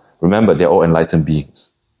Mahaksyapa. Remember, they're all enlightened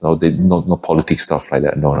beings. No, no politics stuff like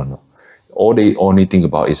that. No. All they only think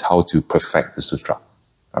about is how to perfect the sutra.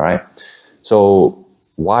 All right? So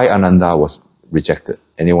why Ananda was rejected?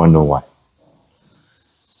 Anyone know why?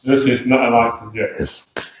 Because he's not enlightened yet.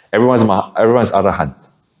 Yes. Everyone's arahant.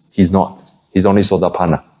 He's not. He's only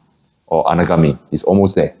Sotapanna or Anagami. He's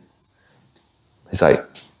almost there. He's like,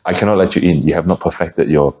 I cannot let you in. You have not perfected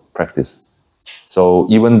your practice. So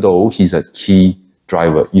even though he's a key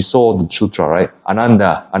driver, you saw the sutra, right?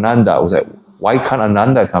 Ananda was like, why can't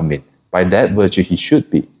Ananda come in? By that virtue, he should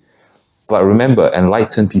be. But remember,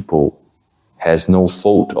 enlightened people has no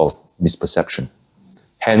fault of misperception.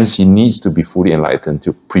 Hence, he needs to be fully enlightened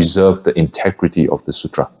to preserve the integrity of the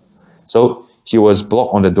sutra. So he was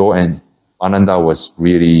blocked on the door, and Ananda was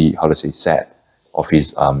really, sad of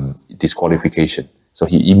his disqualification. So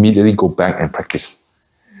he immediately go back and practice.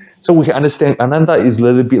 So we can understand Ananda is a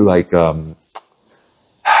little bit like,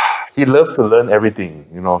 he loves to learn everything.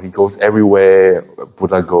 He goes everywhere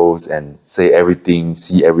Buddha goes and say everything,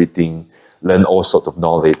 see everything, learn all sorts of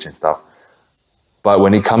knowledge and stuff. But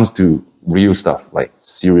when it comes to real stuff, like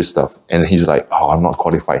serious stuff, and he's like, oh, I'm not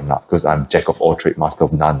qualified enough because I'm jack of all trades, master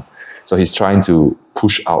of none. So he's trying to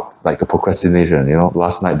push out like a procrastination,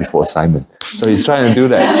 last night before assignment. So he's trying to do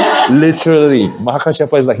that. Literally,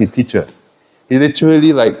 Mahaksyapa is like his teacher. He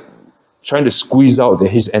literally like trying to squeeze out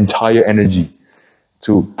his entire energy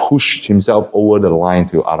to push himself over the line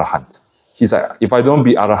to Arahant. He's like, if I don't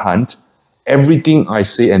be Arahant, everything I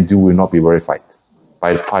say and do will not be verified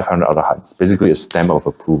by 500 Arahants. Basically a stamp of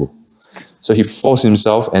approval. So he forced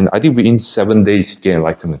himself, and I think within 7 days he gained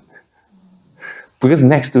enlightenment. Because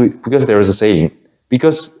because there is a saying,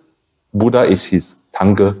 because Buddha is his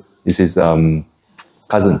Tanga, is his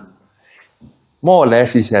cousin. More or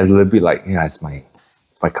less, he has a little bit like, it's my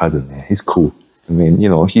my cousin, man. He's cool. I mean, you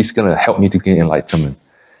know, he's gonna help me to gain enlightenment.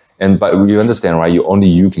 But you understand, right? Only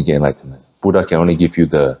you can get enlightenment. Buddha can only give you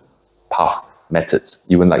the path, methods.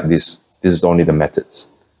 Even like this is only the methods.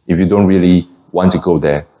 If you don't really want to go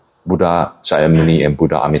there, Buddha Shakyamuni and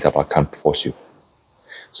Buddha Amitabha can't force you.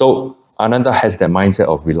 So Ananda has that mindset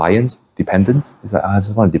of reliance, dependence. He's like, I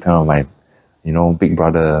just want to depend on my, you know, big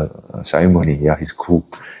brother Shakyamuni. Yeah, he's cool.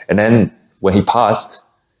 And then when he passed,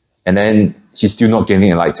 and then he's still not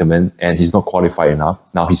gaining enlightenment, and he's not qualified enough.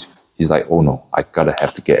 Now he's like, oh no, I gotta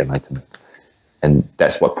have to get enlightenment. And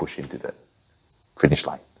that's what pushed him to the finish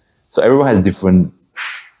line. So everyone has different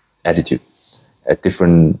attitude, a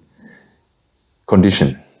different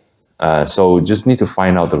condition. So just need to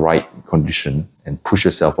find out the right condition and push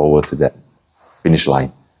yourself over to that finish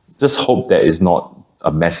line. Just hope that it's not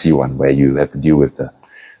a messy one where you have to deal with the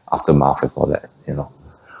aftermath of all that, you know.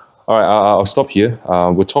 All right, I'll stop here.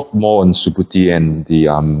 We'll talk more on Subhuti and the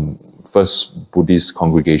first Buddhist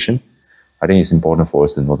congregation. I think it's important for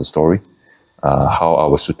us to know the story, how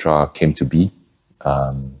our sutra came to be.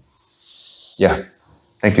 Yeah,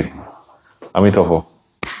 thank you. Amitabha.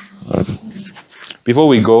 Before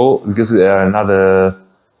we go, because there are another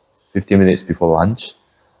 15 minutes before lunch,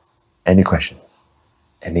 any questions?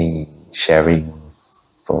 Any sharings,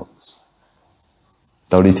 thoughts?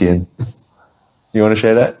 Dao Li Tian, you want to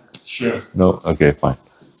share that? Sure. No? Okay, fine.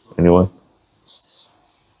 Anyone?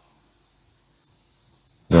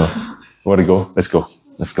 No? You want to go? Let's go.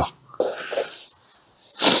 Let's go.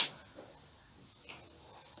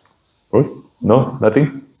 What? No?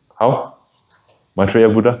 Nothing? How? Maitreya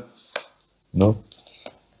Buddha? No?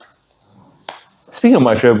 Speaking of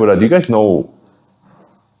Maitreya Buddha, do you guys know?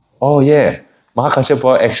 Oh yeah,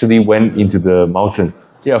 Mahaksyapa actually went into the mountain.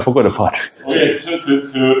 Yeah, I forgot the part. Oh yeah, to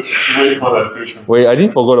wait for the future. Wait, I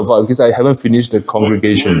didn't forget the part because I haven't finished the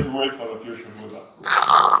congregation. To wait for the future Buddha.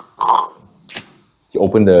 He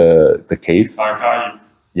opened the cave. Sakai.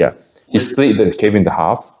 Yeah, he split the cave into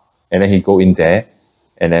half, and then he go in there,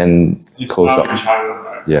 and then He's close not up. in China,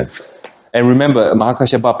 right? Yeah, and remember,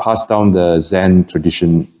 Mahaksyapa passed down the Zen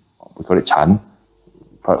tradition. We call it Chan,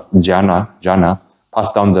 Jhana,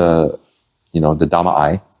 passed down the, you know, the Dharma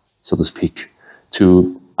eye, so to speak,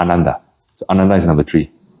 to Ananda. So Ananda is number 3.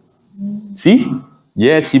 See?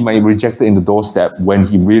 Yes, he might be rejected in the doorstep when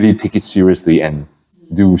he really take it seriously and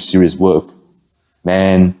do serious work.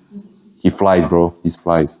 Man, he flies, bro. He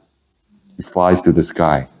flies. He flies to the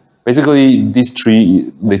sky. Basically, these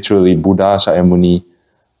 3, literally, Buddha, Shakyamuni,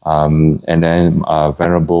 and then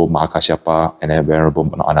Venerable Mahaksyapa, and then Venerable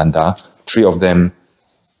Ananda, 3 of them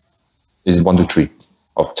is 1 to 3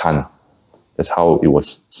 of Chan. That's how it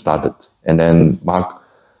was started. And then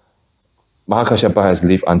Mahaksyapa has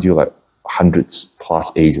lived until like hundreds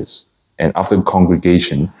plus ages. And after the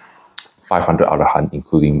congregation, 500 Arahant,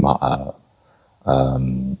 including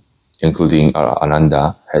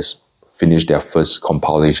Ananda, has finished their first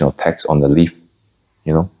compilation of texts on the leaf,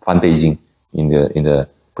 you know, Fan Beijing, in the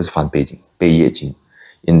Fan Beijing, Beiye Jing,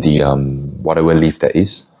 in the whatever leaf that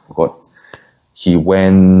is, forgot. He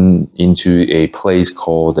went into a place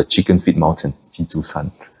called the Chicken Feet Mountain, Jizu San.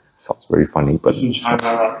 Sounds very funny, but It's in China,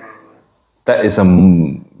 right? that is a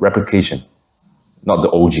replication, not the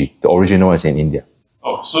OG. The original is in India.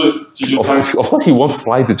 Oh, so did you find... Of course, he won't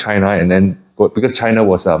fly to China and then because China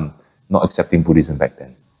was not accepting Buddhism back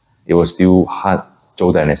then. It was still Han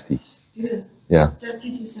Zhou dynasty. Yeah. That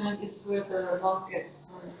Jitu-san is where the monk gets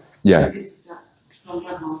burned. Yeah. Is that from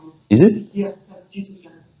that mountain? Is it? Yeah, that's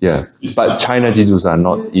Jitu-san. Yeah. But China Jizu-san,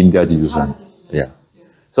 not India Jizu-san. Yeah.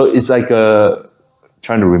 So it's like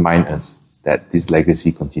trying to remind us that this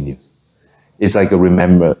legacy continues. It's like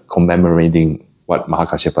commemorating what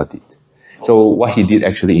Mahaksyapa did. So what he did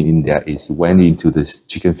actually in India is he went into this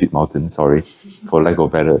Chicken Feet Mountain, sorry, for lack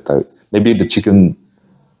of better term. Maybe the chicken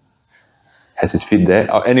has his feet there.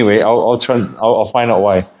 Anyway, I'll find out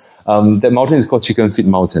why. That mountain is called Chicken Feet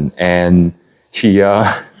Mountain, and he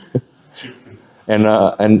and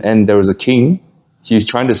there was a king. He's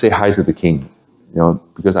trying to say hi to the king, you know,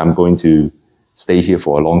 because I'm going to stay here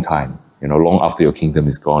for a long time, you know, long after your kingdom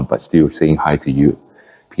is gone, but still saying hi to you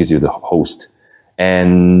because you're the host.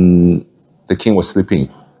 And the king was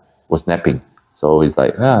sleeping, was napping. So he's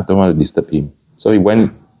like, don't want to disturb him. So he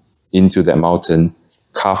went into that mountain,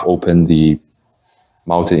 carved open the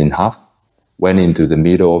mountain in half, went into the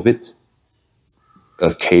middle of it,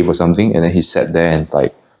 a cave or something, and then he sat there and it's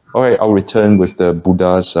like, all right, I'll return with the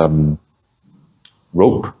Buddha's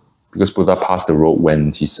rope, because Buddha passed the rope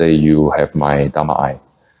when he said, you have my Dharma eye.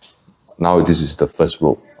 Now this is the first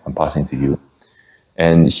rope I'm passing to you.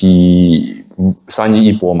 And he,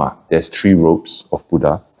 Sanyi Ipo Ma, there's 3 ropes of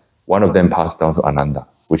Buddha. One of them passed down to Ananda.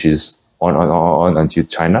 which is on until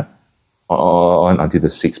China, on until the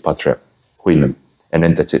 6th Patriarch, Huineng. And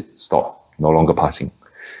then that's it, stop, no longer passing.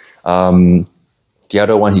 The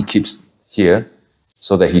other one he keeps here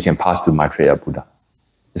so that he can pass to Maitreya Buddha.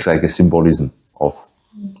 It's like a symbolism of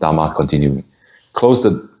Dharma continuing. Closed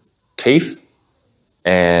the cave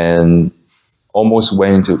and almost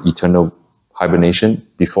went into eternal hibernation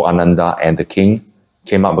before Ananda and the king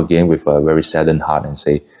came up again with a very saddened heart and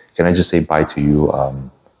say, can I just say bye to you,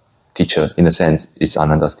 teacher? In a sense, it's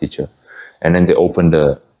Ananda's teacher. And then they opened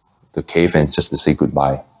the cave and just to say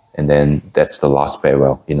goodbye. And then that's the last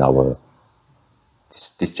farewell in our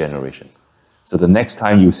this generation. So the next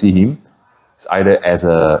time you see him, it's either as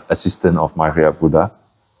an assistant of Maitreya Buddha,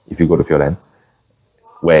 if you go to Pure Land,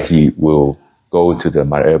 where he will go to the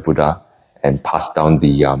Maitreya Buddha and pass down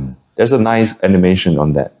the... there's a nice animation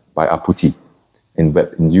on that by Subhuti in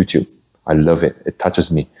YouTube. I love it. It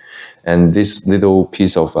touches me. And this little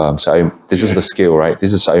piece of... this is the scale, right?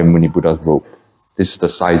 This is Shakyamuni Buddha's robe. This is the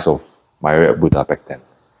size of Maitreya Buddha back then.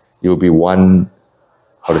 It will be one,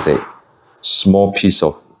 how to say, small piece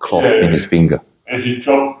of cloth in his finger. And he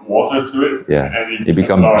dropped water to it. Yeah, and it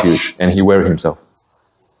becomes huge. And he wear it himself.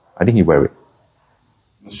 I think he wear it.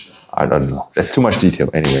 I don't know. That's too much detail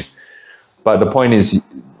anyway. But the point is,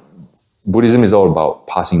 Buddhism is all about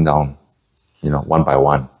passing down, one by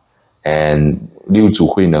one. And Liu Zu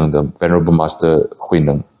Huineng, the Venerable Master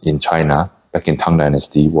Huineng in China, back in Tang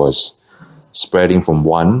Dynasty, was spreading from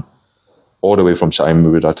one all the way from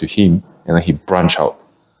Shakyamuni Buddha to him, and then he branched out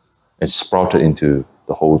and sprouted into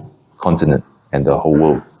the whole continent and the whole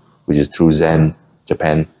world, which is through Zen,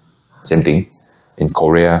 Japan, same thing, in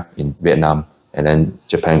Korea, in Vietnam, and then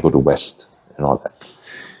Japan go to West and all that.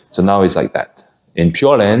 So now it's like that. In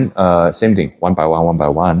Pure Land, same thing, one by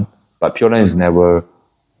one, but Pure Land is never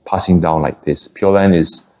passing down like this. Pure Land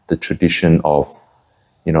is the tradition of,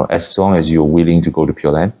 as long as you're willing to go to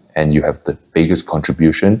Pure Land and you have the biggest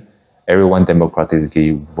contribution, everyone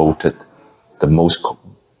democratically voted the most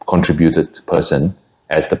contributed person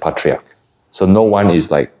as the patriarch. So no one is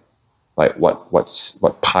like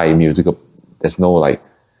what pi music. There's no like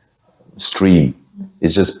stream.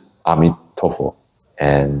 It's just Amitabha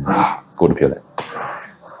and go to Pure Land.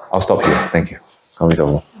 I'll stop here. Thank you.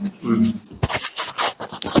 Amitabha.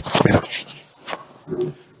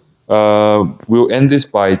 We'll end this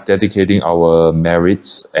by dedicating our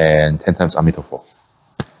merits and 10 times Amitabha.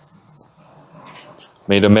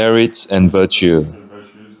 May the merits and virtue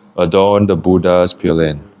adorn the Buddha's Pure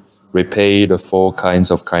Land, repay the 4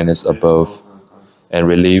 kinds of kindness above, and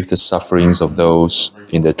relieve the sufferings of those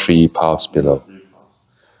in the 3 paths below.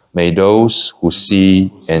 May those who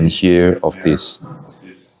see and hear of this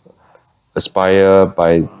aspire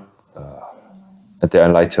by their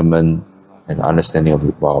enlightenment and understanding of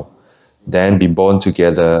the world, then be born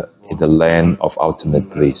together in the land of ultimate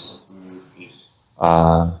bliss.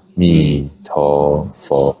 Amitabha,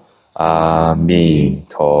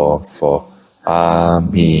 Amitabha,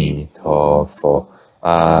 Amitabha,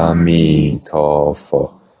 Amitabha,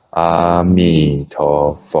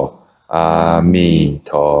 Amitabha,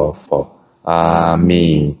 Amitabha,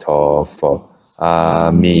 Amitabha,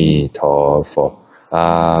 Amitabha,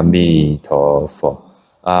 Amitabha,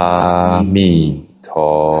 Amitabha.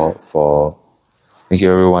 Thank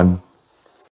you, everyone.